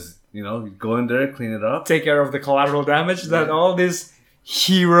 just, go in there, clean it up. Take care of the collateral damage that all these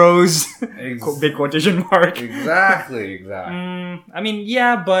heroes, big quotation mark. Exactly. I mean,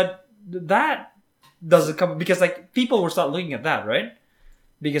 yeah, but that doesn't come... Because, people will start looking at that, right?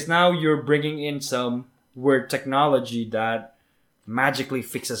 Because now you're bringing in some weird technology that magically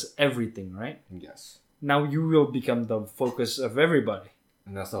fixes everything, right? Yes. Now you will become the focus of everybody.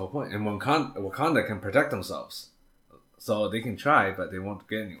 And that's the whole point. And Wakanda can protect themselves. So they can try, but they won't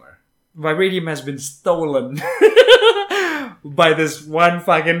get anywhere. Vibranium has been stolen by this one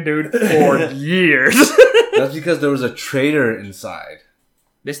fucking dude for years. That's because there was a traitor inside.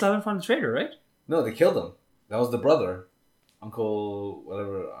 They still haven't found the traitor, right? No, they killed him. That was the brother. Uncle,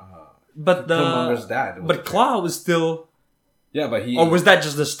 whatever. But Killmonger's dad. But Claw was still... Yeah, but he... Or was that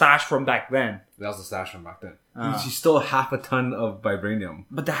just the stash from back then? That was the stash from back then. He stole half a ton of vibranium.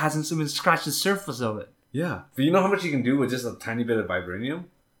 But that hasn't even scratched the surface of it. Yeah. But you know how much you can do with just a tiny bit of vibranium?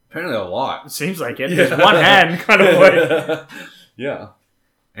 Apparently a lot. It seems like it. There's one hand kind of way. Yeah.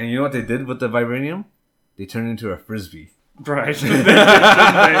 And you know what they did with the vibranium? They turned it into a frisbee. Right.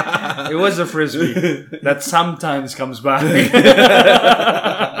 It was a frisbee that sometimes comes back.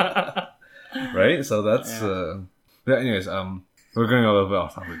 Right? So that's... But anyways, we're going a little bit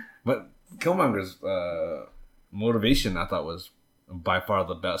off topic. But Killmonger's motivation, I thought, was by far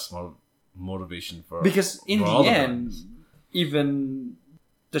the best motivation for... Because in the end, even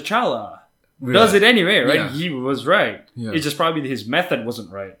T'Challa does it anyway, right? Yeah. He was right. Yeah. It's just probably his method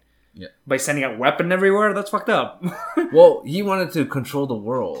wasn't right. Yeah. By sending out weapon everywhere, that's fucked up. Well, he wanted to control the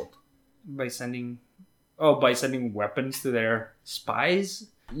world. By sending weapons to their spies?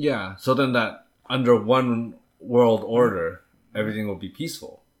 Yeah. So then that under one world order, everything will be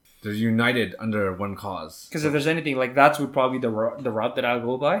peaceful. They're united under one cause. Because if there's anything, that's would probably be the route that I'll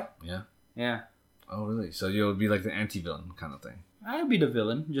go by. Yeah. Yeah. Oh, really? So you'll be like the anti-villain kind of thing. I'd be the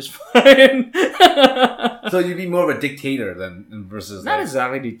villain, just fine. So you'd be more of a dictator than versus... Not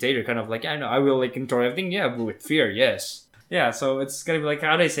exactly dictator, kind of I know, I will control everything, yeah, but with fear, yes. Yeah, so it's gonna be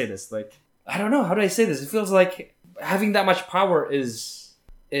how do I say this? I don't know, how do I say this? It feels like having that much power is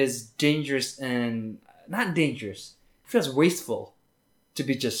dangerous and... Not dangerous. It feels wasteful to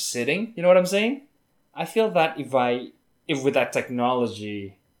be just sitting, you know what I'm saying? I feel that if with that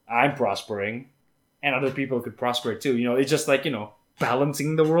technology, I'm prospering... And other people could prosper too. It's just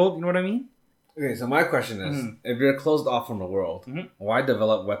balancing the world. You know what I mean? Okay, so my question is, if you're closed off from the world, why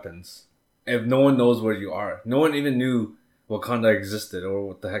develop weapons? If no one knows where you are. No one even knew Wakanda existed or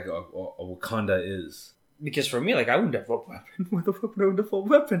what the heck a Wakanda is. Because for me, I wouldn't develop a weapon. What the fuck would I develop a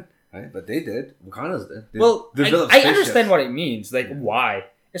weapon? Right, but they did. Wakanda's did. I understand what it means. Why?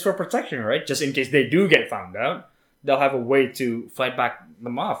 It's for protection, right? Just in case they do get found out. they'll have a way to fight back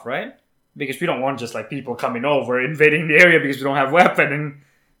them off, right? Because we don't want just like people coming over, invading the area because we don't have weapon and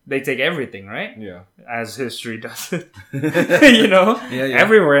they take everything, right? Yeah. As history does it. You know? Yeah.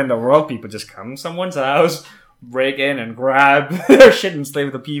 Everywhere in the world, people just come to someone's house, break in and grab their shit and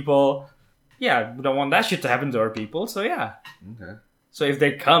slave the people. Yeah, we don't want that shit to happen to our people, so yeah. Okay. So if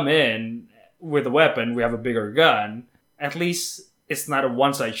they come in with a weapon, we have a bigger gun, at least it's not a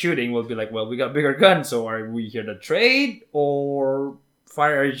one-side shooting. We'll be like, well, we got bigger guns, so are we here to trade or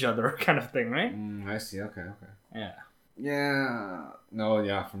fire each other kind of thing, right? I see. Okay. Yeah. Yeah. No,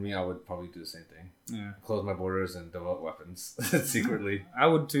 yeah, for me, I would probably do the same thing. Yeah. Close my borders and develop weapons secretly. I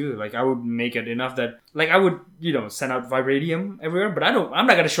would too. Like, I would make it enough that, like, I would, send out vibranium everywhere, but I'm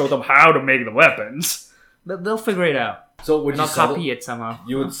not going to show them how to make the weapons. They'll figure it out. So would and you I'll copy it somehow.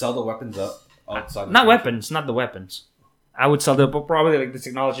 You would sell the weapons up outside? Not weapons, not the weapons. I would sell probably, like, the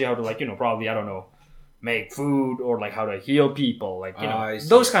technology, how to, like, probably, I don't know, make food or, like, how to heal people. Like,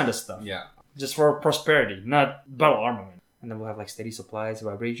 those kind of stuff. Yeah. Just for prosperity, not battle armament. And then we'll have like steady supplies of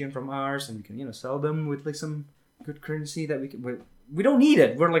vibration from ours, and we can sell them with like some good currency that we don't need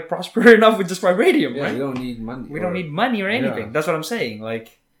it. We're like prosperous enough with just vibranium, right? We don't need money. We don't need money or anything. Yeah. That's what I'm saying.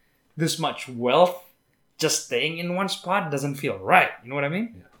 Like this much wealth just staying in one spot doesn't feel right. You know what I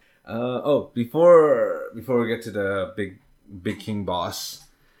mean? Yeah. Before we get to the big king boss,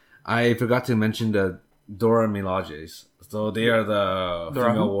 I forgot to mention the Dora Milajes. So they are the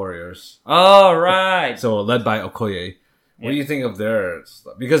female warriors. Oh, right. So led by Okoye. What do you think of their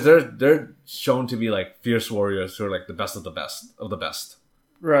stuff? Because they're shown to be like fierce warriors who are like the best of the best of the best.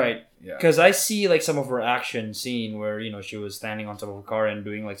 Right. Yeah. Because I see like some of her action scene where she was standing on top of a car and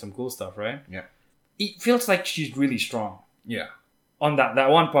doing like some cool stuff, right? Yeah. It feels like she's really strong. Yeah. On that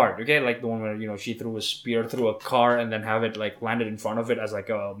one part, okay, like the one where she threw a spear through a car and then have it like landed in front of it as like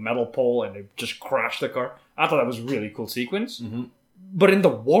a metal pole and it just crashed the car. I thought that was a really cool sequence. Mm-hmm. But in the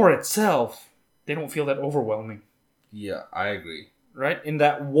war itself, they don't feel that overwhelming. Yeah, I agree. Right? In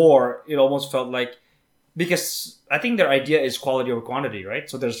that war, it almost felt like, because I think their idea is quality over quantity, right?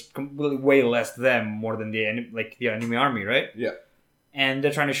 So there's completely way less them more than the enemy army, right? Yeah. And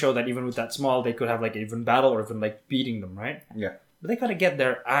they're trying to show that even with that small, they could have like even battle or even like beating them, right? Yeah. But they gotta get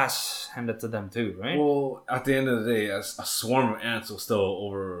their ass handed to them too, right? Well, at the end of the day, a swarm of ants will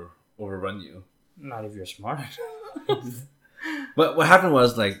still overrun you. Not if you're smart. But what happened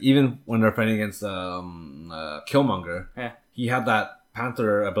was, like, even when they're fighting against Killmonger, he had that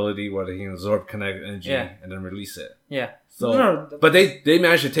Panther ability where he can absorb kinetic energy and then release it. Yeah. So, but they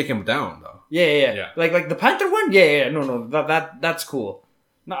managed to take him down though. Yeah. Like the Panther one. Yeah. No. That's cool.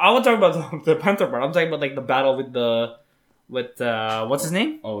 No, I won't talk about the Panther part. I'm talking about like the battle with what's his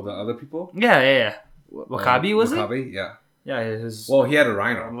name? Oh, the other people. Yeah. Wakabi was Wakabi? it? Yeah. Yeah. Well, he had a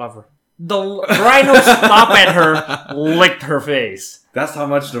rhino. I love her. The rhino stopped at her, licked her face. That's how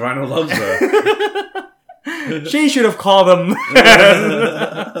much the rhino loves her. She should have called him.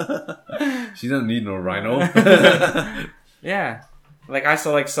 She doesn't need no rhino. Yeah. Like I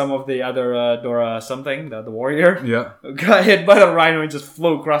saw like some of the other Dora something, the warrior. Yeah. Got hit by the rhino and just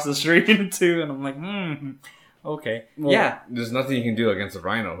flew across the street too. And I'm like, okay. Well, yeah. There's nothing you can do against a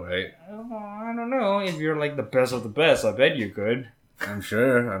rhino, right? I don't know. If you're like the best of the best, I bet you could. I'm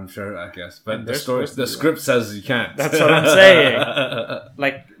sure, I guess. But the script says you can't. That's what I'm saying.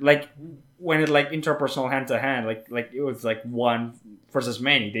 like when it like interpersonal hand to hand, like it was like one versus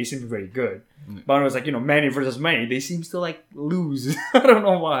many, they seem very good. But when it was like, many versus many, they seem to like lose. I don't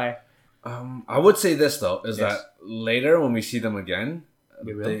know why. I would say this though, is that later when we see them again,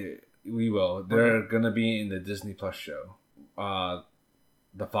 we will. They're gonna be in the Disney Plus show.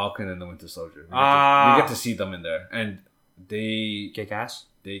 The Falcon and the Winter Soldier. We get to see them in there. And they kick ass.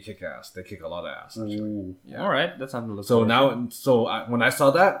 They kick ass. They kick a lot of ass. Actually. Yeah. All right, that's something to look. When I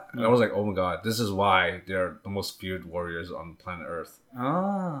saw that, I was like, "Oh my god, this is why they're the most feared warriors on planet Earth."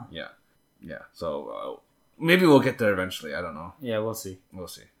 Ah. Yeah. So maybe we'll get there eventually. I don't know. Yeah, we'll see.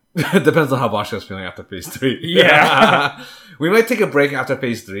 It depends on how Boschko's feeling after Phase 3. Yeah. We might take a break after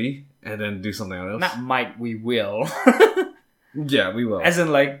Phase 3 and then do something else. Not might, we will. Yeah, we will. As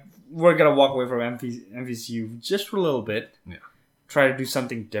in, like, we're gonna walk away from MCU just for a little bit. Yeah. Try to do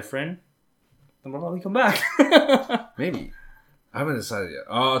something different. Then we'll probably come back. Maybe. I haven't decided yet.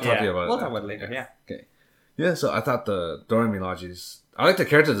 I'll talk to you about it. We'll talk about it later, yeah. Okay. Yeah, so I thought the Dora Milajes... I like the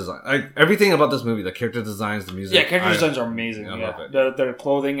character design. Like, everything about this movie. The character designs, the music. Yeah, character designs are amazing. I love it. Their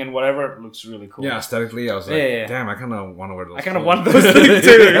clothing and whatever looks really cool. Yeah, aesthetically, I was like, damn, I kind of want to wear those. I kind of want those things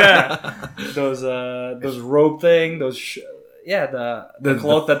too, yeah. Those robe thing, the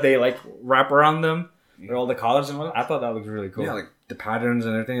cloth that they like wrap around them. With all the collars and whatnot. I thought that looked really cool. Yeah, like the patterns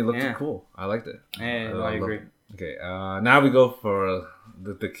and everything. It looked cool. I liked it. I agree. Okay, now we go for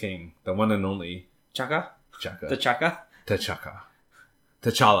the king, the one and only Chaka? Chaka. The Chaka? T'Chaka.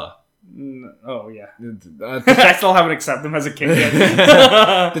 T'Challa. Oh, yeah. I still haven't accepted him as a king yet.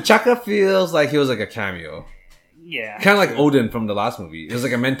 T'Chaka feels like he was like a cameo. Yeah. Kind of like Odin from the last movie. It was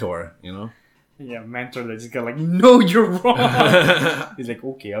like a mentor, you know? Yeah, mentor that just got like, no, you're wrong. He's like,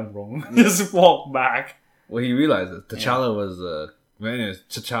 okay, I'm wrong. Just walk back. Well, he realizes T'Challa was anyways,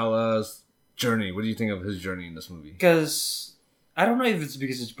 T'Challa's journey. What do you think of his journey in this movie? Because I don't know if it's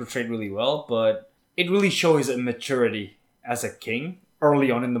because it's portrayed really well, but it really shows his maturity as a king early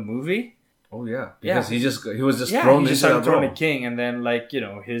on in the movie. Oh yeah, because he was just yeah, thrown he just into started that role. thrown a king, and then like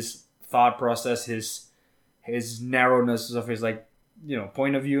his thought process, his narrowness of his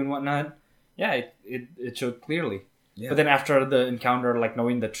point of view and whatnot. Yeah, it showed clearly. Yeah. But then after the encounter, like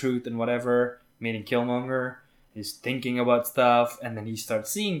knowing the truth and whatever, meeting Killmonger, he's thinking about stuff, and then he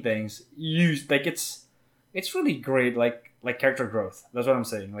starts seeing things. It's really great, like character growth. That's what I'm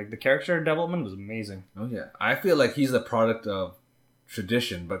saying. Like the character development was amazing. Oh yeah, I feel like he's a product of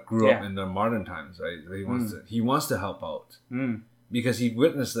tradition, but grew up in the modern times. Right? He wants to help out because he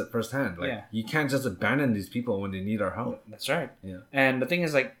witnessed it firsthand. Like you can't just abandon these people when they need our help. That's right. Yeah. And the thing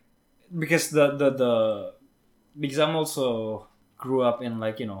is, like, because because I'm also grew up in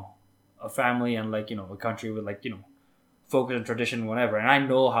a family and a country with focus on tradition and whatever, and I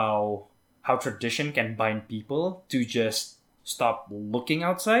know how tradition can bind people to just stop looking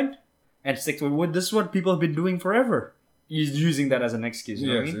outside and stick to wood. This is what people have been doing forever. He's using that as an excuse. You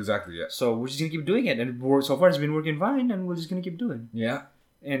know what I mean? Exactly. Yeah. So we're just gonna keep doing it, and so far it's been working fine, and we're just gonna keep doing. Yeah.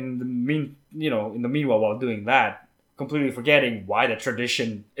 And in the meanwhile, while doing that, completely forgetting why the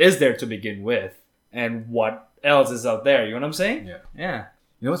tradition is there to begin with, and what else is out there. You know what I'm saying? Yeah. Yeah.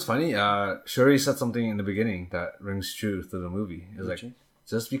 You know what's funny? Shuri said something in the beginning that rings true to the movie. It's like,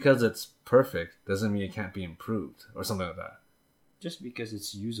 just because it's perfect doesn't mean it can't be improved, or something like that. Just because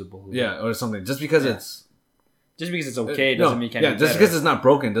it's usable. Yeah, or something. Just because it's okay doesn't mean it can't be just better. because it's not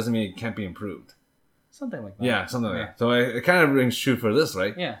broken doesn't mean it can't be improved. Something like that. Yeah, something like that. So it kind of rings true for this,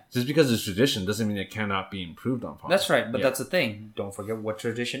 right? Yeah. Just because it's tradition doesn't mean it cannot be improved on. That's right, but that's the thing. Don't forget what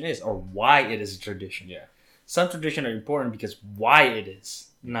tradition is or why it is a tradition. Yeah. Some tradition are important because why it is,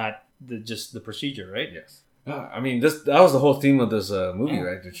 not just the procedure, right? Yes. I mean, that was the whole theme of this movie,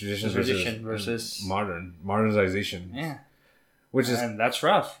 right? The tradition versus modernization. Yeah. And that's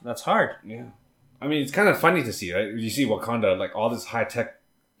rough. That's hard. Yeah. I mean, it's kind of funny to see, right? You see Wakanda, like all this high tech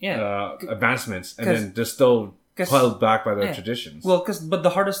advancements, and then they're still held back by their traditions. Well, but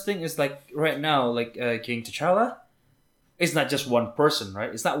the hardest thing is like right now, like King T'Challa, it's not just one person, right?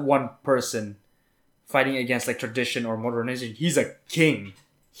 It's not one person fighting against like tradition or modernization. He's a king.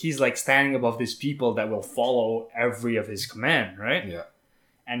 He's like standing above these people that will follow every of his command, right? Yeah.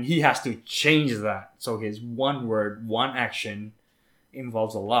 And he has to change that. So his one word, one action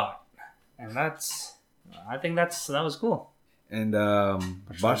involves a lot. And I think that was cool. And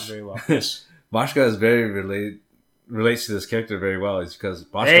very well. Bashka is relates to this character very well. It's because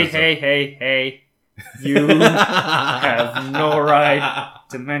Bashka Hey. You have no right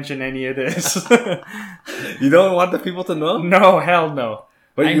to mention any of this. You don't want the people to know? No, hell no.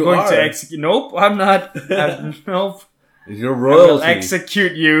 But I'm going to execute. Nope, I'm not. Nope. You're royalty. I will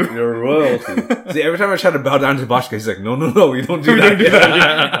execute you. You're royalty. See, every time I try to bow down to Bashka, he's like, no, we don't do that. Don't do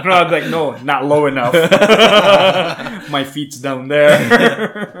that. No, I'm like, no, not low enough. My feet's down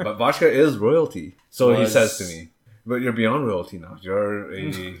there. But Bashka is royalty. So he says to me, but you're beyond royalty now. You're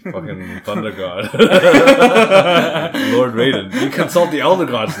a fucking thunder god. Lord Raiden. You consult the elder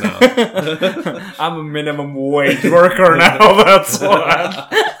gods now. I'm a minimum wage worker now, that's what.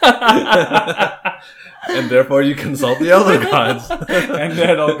 And therefore you consult the elder gods. And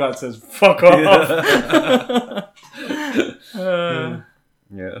then elder god says, fuck off.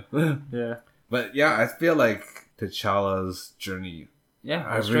 Yeah. But yeah, I feel like T'Challa's journey. Yeah,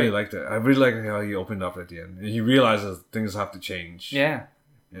 I really liked it. I really liked how he opened up at the end. He realizes things have to change. Yeah.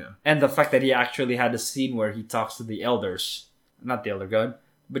 And the fact that he actually had a scene where he talks to the elders, not the elder god,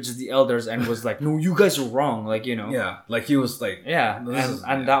 but just the elders, and was like, "No, you guys are wrong." Like, you know. Yeah, like he was like. Yeah,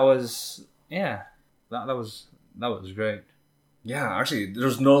 that was that was great. Yeah, actually,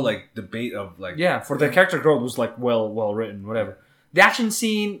 there's no like debate of like. Yeah, for the character growth was like well written, whatever. The action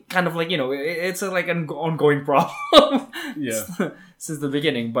scene, kind of like, you know, it's like an ongoing problem. Yeah. Since the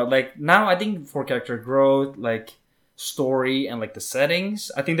beginning, but like now, I think for character growth, like story and like the settings,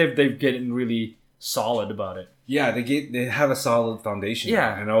 I think they've getting really solid about it. Yeah, they have a solid foundation.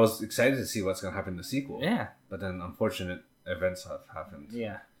 Yeah, and I was excited to see what's gonna happen in the sequel. Yeah, but then unfortunate events have happened.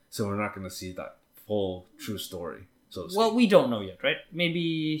 Yeah, so we're not gonna see that full true story. So well, we don't know yet, right?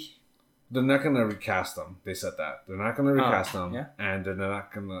 Maybe they're not gonna recast them. They said that they're not gonna recast them, and they're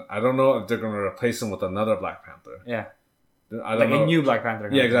not gonna. I don't know if they're gonna replace him with another Black Panther. Yeah, I don't know. A new Black Panther.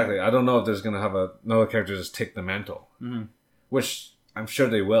 Yeah, exactly. I don't know if there's gonna have another character just take the mantle, which I'm sure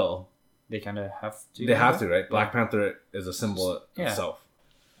they will. They kind of have to. They have to, right? Black Panther is a symbol itself.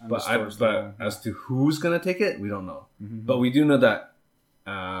 But as to who's gonna take it, we don't know. But we do know that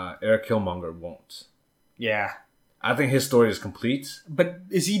Eric Killmonger won't. Yeah. I think his story is complete. But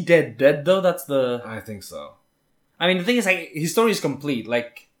is he dead though? That's the... I think so. I mean, the thing is, like, his story is complete.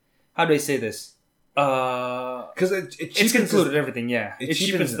 Like, how do I say this? Because it's concluded everything, yeah. It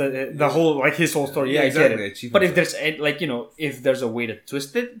cheapens the whole, like, his whole story. Yeah, exactly. I get it. But if there's, like, you know, if there's a way to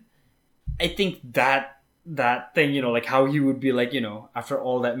twist it, I think that thing, you know, like how he would be like, you know, after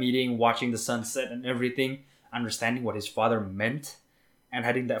all that meeting, watching the sunset and everything, understanding what his father meant, and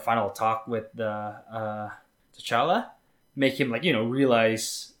having that final talk with the T'Challa, make him, like, you know,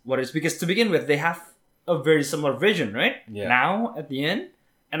 realize what it is. Because to begin with, they have a very similar vision, right? Yeah. Now, at the end.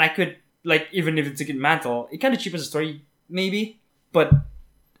 And I could, like, even if it's a good mantle, it kind of cheapens the story, maybe. But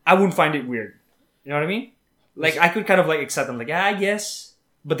I wouldn't find it weird. You know what I mean? Like, I could kind of, like, accept them. Like, I guess.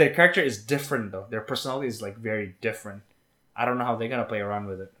 But their character is different, though. Their personality is, like, very different. I don't know how they're going to play around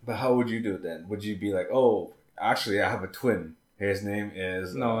with it. But how would you do it then? Would you be like, oh, actually, I have a twin. His name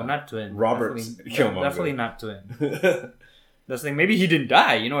is... No, not twin. Robert Killmonger. Definitely not twin. That's the thing. Maybe he didn't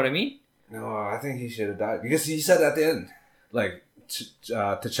die. You know what I mean? No, I think he should have died. Because he said at the end, like,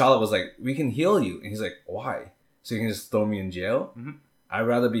 T'Challa was like, we can heal you. And he's like, why? So you can just throw me in jail? Mm-hmm. I'd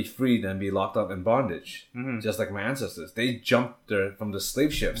rather be free than be locked up in bondage. Mm-hmm. Just like my ancestors. They jumped there from the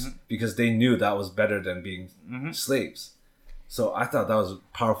slave ships because they knew that was better than being slaves. So I thought that was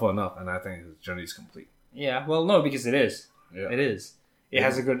powerful enough, and I think his journey is complete. Yeah, well, no, because it is. Yeah. It is. It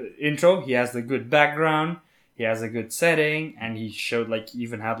has a good intro. He has the good background. He has a good setting, and he showed, like, he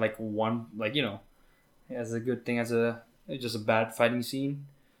even had, like, one, like, you know, he has a good thing as just a bad fighting scene.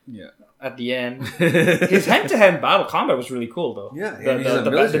 Yeah. At the end, his hand-to-hand battle combat was really cool, though. Yeah,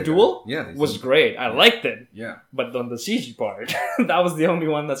 the duel was great. I liked it. Yeah, but on the CG part, that was the only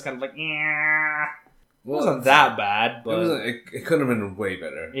one that's kind of like, it wasn't that bad, but it could have been way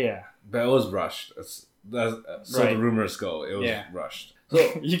better. Yeah, but it was rushed. The rumors go, it was rushed. So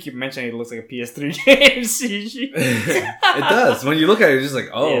you keep mentioning it looks like a PS3 game CG. It does. When you look at it, you're just like,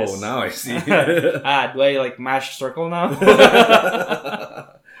 oh, now I see. Do I like mash circle now?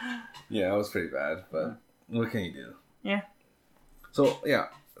 Yeah, it was pretty bad, but what can you do? Yeah. So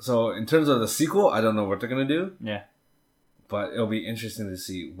in terms of the sequel, I don't know what they're gonna do. Yeah. But it'll be interesting to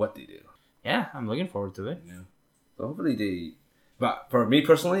see what they do. Yeah, I'm looking forward to it. Yeah. So hopefully but for me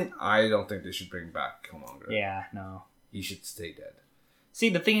personally, I don't think they should bring back Killmonger. Yeah, no. He should stay dead. See,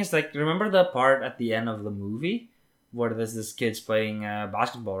 the thing is, like, remember the part at the end of the movie where there's this kid's playing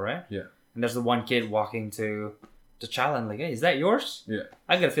basketball, right? Yeah. And there's the one kid walking to T'Challa and like, hey, is that yours? Yeah.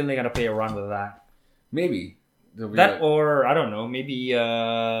 I got a feeling they're gonna play a run with that. Maybe. That or I don't know, maybe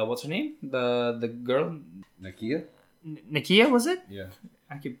what's her name? The girl? Nakia? Nakia, was it? Yeah.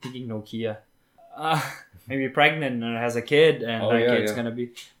 I keep thinking Nokia. Maybe pregnant and has a kid and kid's gonna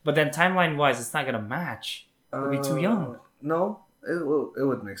be, but then timeline wise it's not gonna match. It'll be too young. No. It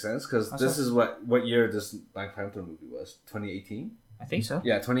would make sense because this is what year this Black Panther movie was. 2018? I think so.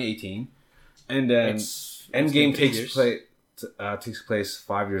 Yeah, 2018. And then Endgame takes place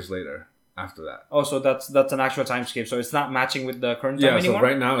 5 years later after that. Oh, so that's an actual timescape. So it's not matching with the current time anymore? So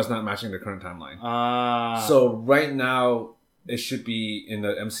right now it's not matching the current timeline. So right now it should be in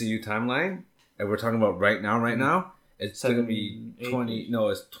the MCU timeline. And we're talking about right now. It's going to be 20... No,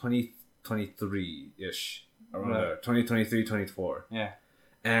 it's 2023-ish. Around there. 2023, 24. Yeah.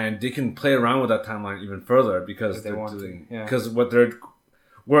 And they can play around with that timeline even further because they're doing... Because where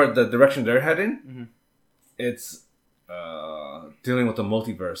the direction they're heading, it's dealing with the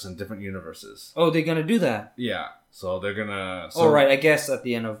multiverse and different universes. Oh, they're gonna do that? Yeah. So they're gonna... right. I guess at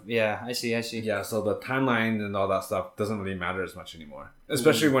the end of... Yeah, I see. Yeah, so the timeline and all that stuff doesn't really matter as much anymore.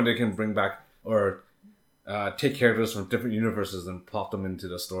 Especially when they can bring back or take characters from different universes and plop them into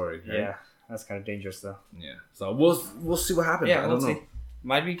the story. Right? Yeah. That's kind of dangerous, though. Yeah. So we'll see what happens. Yeah, we'll see.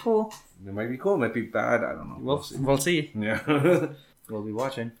 Might be cool. It might be cool. It might be bad. I don't know. We'll see. Yeah. We'll be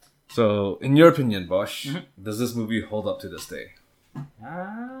watching. So, in your opinion, Bosch, does this movie hold up to this day?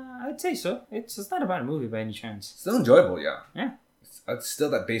 I'd say so. It's not a bad movie by any chance. Still enjoyable, yeah. Yeah. It's still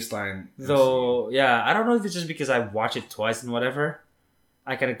that baseline. Though, yeah, I don't know if it's just because I watched it twice and whatever.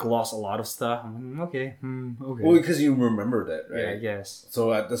 I kind of gloss a lot of stuff. I'm like, okay. Well, because you remembered it, right? Yeah, I guess.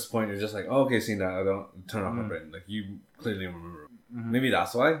 So at this point, you're just like, oh, okay, seeing that, I don't turn off my brain. Like, you clearly remember. Maybe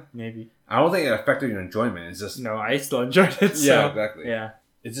that's why. Maybe. I don't think it affected your enjoyment. It's just... No, I still enjoyed it. So. Yeah, exactly. Yeah.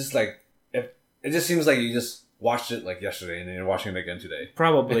 It's just like, it just seems like you just watched it like yesterday and then you're watching it again today.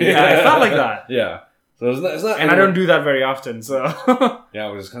 Probably. Yeah, it felt like that. Yeah. So it's not and I don't do that very often, so. Yeah,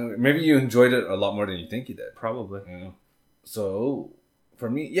 it was kind of, maybe you enjoyed it a lot more than you think you did. Probably. Yeah. So, for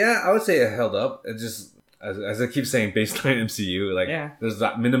me, yeah, I would say it held up. It just, as I keep saying, baseline MCU, like, there's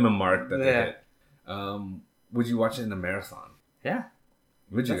that minimum mark that they hit. Would you watch it in a marathon? Yeah.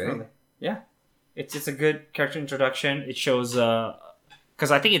 Would you, definitely. Yeah. It's a good character introduction. It shows,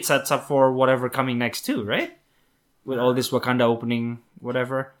 because I think it sets up for whatever coming next too, right? With all this Wakanda opening,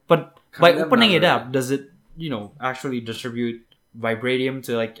 whatever. But by opening it up, does it, actually distribute vibranium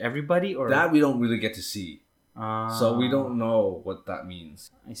to like everybody, or that we don't really get to see? So we don't know what that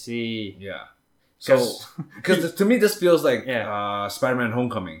means. I see. Yeah. So, because to me this feels like Spider-Man: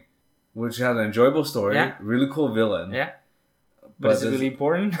 Homecoming, which had an enjoyable story, really cool villain. Yeah. But is it really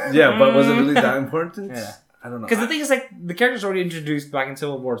important? Yeah, but was it really that important? Yeah. I don't know. Because the thing is, like, the character's already introduced back in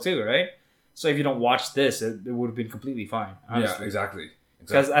Civil War 2, right? So if you don't watch this, it would have been completely fine. Honestly. Yeah, exactly.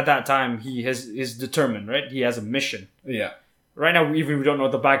 Because at that time, he is determined, right? He has a mission. Yeah. Right now, even if we don't know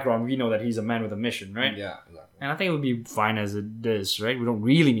the background, we know that he's a man with a mission, right? Yeah, exactly. And I think it would be fine as it is, right? We don't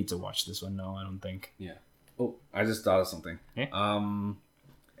really need to watch this one, no, I don't think. Yeah. Oh, I just thought of something. Yeah?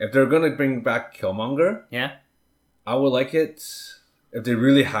 If they're gonna bring back Killmonger, I would like it if they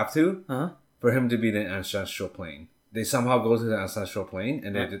really have to for him to be the ancestral plane. They somehow go to the ancestral plane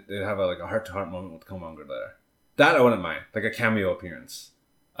and they have a heart-to-heart moment with Killmonger there. That I wouldn't mind, like a cameo appearance.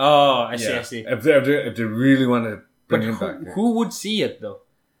 Oh, I see. If they really want to bring him back, who would see it though?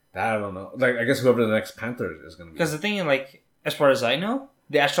 That I don't know. Like I guess whoever the next Panther is gonna be. Because the thing, like, as far as I know,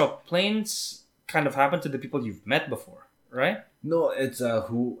 the astral planes kind of happen to the people you've met before, right? No, it's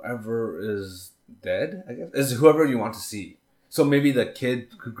whoever is dead. I guess it's whoever you want to see. So maybe the kid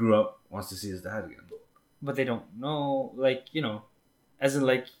who grew up wants to see his dad again. But they don't know, like, as in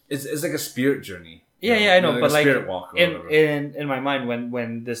like it's like a spirit journey. Yeah, I know, like but like spirit walk in my mind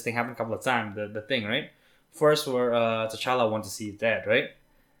when this thing happened a couple of times, the thing, right? First, where T'Challa wanted to see his dad, right?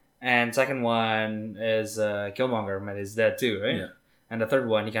 And second one is Killmonger met his dad too, right? Yeah. And the third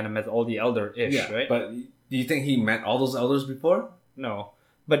one, he kind of met all the elder-ish, right? But do you think he met all those elders before? No.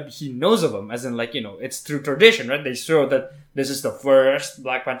 But he knows of them, as in, like, it's through tradition, right? They show that this is the first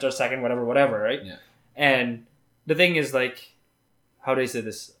Black Panther, second, whatever, right? Yeah. And the thing is, like, how do I say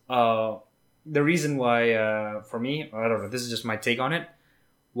this? The reason why, for me, I don't know, this is just my take on it,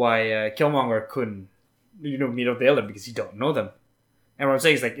 why Killmonger couldn't, meet up the elder, because he don't know them. And what I'm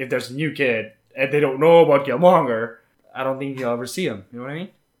saying is, like, if there's a new kid and they don't know about Killmonger, I don't think you'll ever see him. You know what I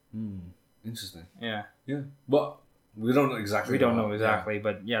mean? Interesting. Yeah. Yeah. Well, we don't know exactly. We don't know exactly,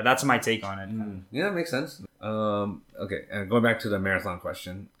 but yeah, that's my take on it. Yeah, that makes sense. Okay, and going back to the marathon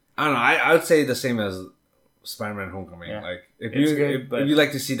question, I don't know. I would say the same as Spider-Man: Homecoming. Yeah. Like, if you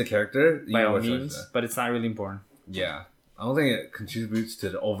like to see the character, by all means, but it's not really important. Yeah. I don't think it contributes to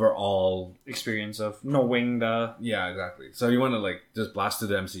the overall experience of knowing the... Yeah, exactly. So you want to, like, just blast to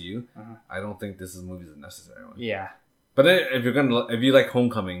the MCU? I don't think this movie is a necessary one. Yeah. But if you like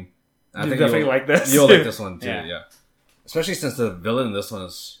Homecoming, I think definitely like this. You'll like this one too, yeah. Especially since the villain in this one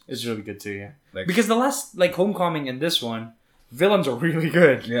is really good too, yeah. Like, because the last, like, Homecoming and this one, villains are really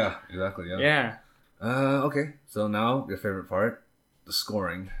good. Yeah, exactly, yeah. Yeah. Okay. So now, your favorite part, the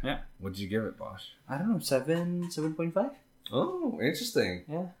scoring. Yeah. What'd you give it, Bosch? I don't know, 7.5? Oh, interesting.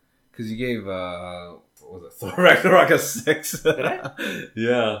 Yeah. Because you gave, what was it, Thor Ragnarok a 6. Did I?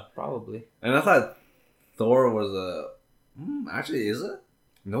 Yeah. Probably. And I thought Thor was a... actually, is it?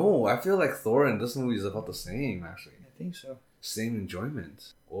 No, I feel like Thor in this movie is about the same, actually. I think so. Same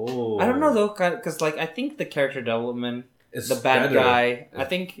enjoyment. Oh. I don't know, though, because, like, I think the character development, the bad guy, I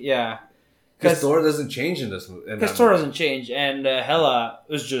think, yeah. Because Thor doesn't change in this movie. Because Thor doesn't change, and Hela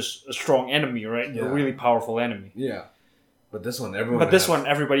is just a strong enemy, right? Yeah. A really powerful enemy. Yeah. But this one, everyone. But this one,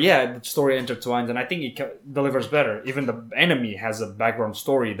 everybody, yeah, the story intertwines, and I think it delivers better. Even the enemy has a background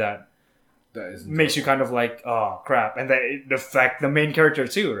story that makes you kind of like, oh crap, and the fact the main character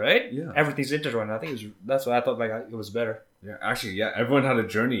too, right? Yeah, everything's intertwined. I think that's why I thought like it was better. Yeah, actually, yeah, everyone had a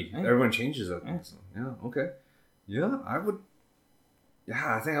journey. Yeah. Everyone changes it. Yeah, okay. Yeah, I would.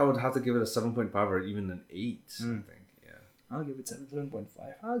 Yeah, I think I would have to give it a 7.5 or even an 8. I think. Yeah, I'll give it 7.5.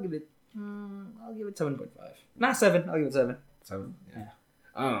 I'll give it 7.5. Not 7. I'll give it 7. 7? Yeah.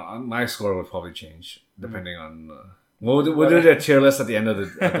 I don't know. My score would probably change depending on... we'll do the tier list at the end of the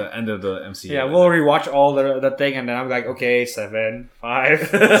MCU. Yeah, we'll rewatch all the thing and then I'm like, okay, 7, 5,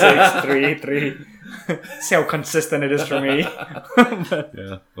 6, 3. See how consistent it is for me.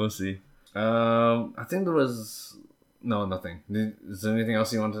 Yeah, we'll see. I think there was... No, nothing. Is there anything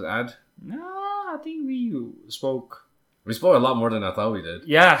else you wanted to add? No, I think we spoke We spoke a lot more than I thought we did.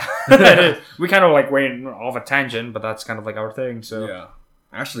 Yeah. We kind of like went off a tangent, but that's kind of like our thing. So yeah.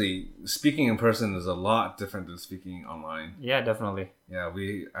 Actually, speaking in person is a lot different than speaking online. Yeah, definitely. Yeah,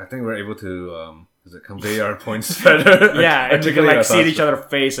 I think we're able to convey our points better. Yeah, and we can like see each other's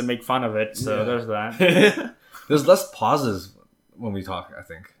face and make fun of it. So there's that. There's less pauses when we talk, I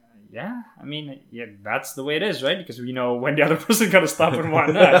think. Yeah, I mean, yeah, that's the way it is, right? Because we know when the other person gonna stop and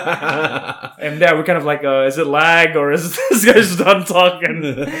whatnot. And yeah, we're kind of like, is it lag or is this guy's done talking?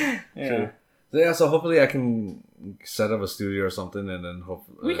 Yeah. Sure. So, yeah, so hopefully I can set up a studio or something, and then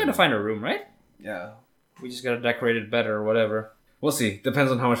hopefully we gotta find a room, right? Yeah, we just gotta decorate it better or whatever. We'll see. Depends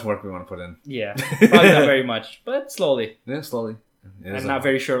on how much work we want to put in. Yeah, probably not very much, but slowly. Yeah, slowly. And not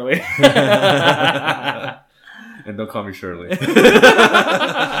very surely. And don't call me Shirley.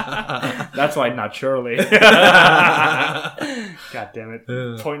 That's why not Shirley. God damn it.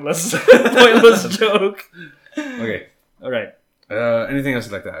 Pointless joke. Okay. All right. Anything else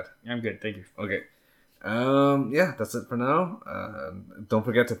you'd like to add? I'm good. Thank you. Okay. Yeah, that's it for now. Don't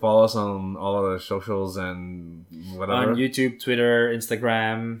forget to follow us on all of the socials and whatever. On YouTube, Twitter,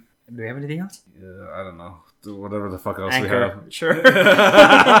 Instagram. Do we have anything else? I don't know. Whatever the fuck else Anchor. we have. Sure.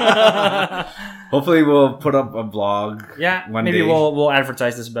 Hopefully we'll put up a blog. Yeah, maybe day. we'll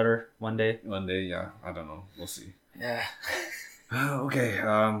advertise this better one day. One day, yeah. I don't know. We'll see. Yeah. Okay.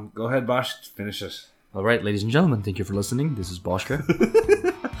 Go ahead, Bosch. Finish it. All right, ladies and gentlemen, thank you for listening. This is Boschka.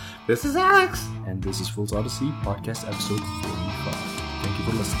 This is Alex. And this is Fool's Odyssey, podcast episode 45. Thank you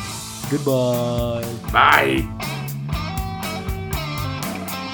for listening. Goodbye. Bye.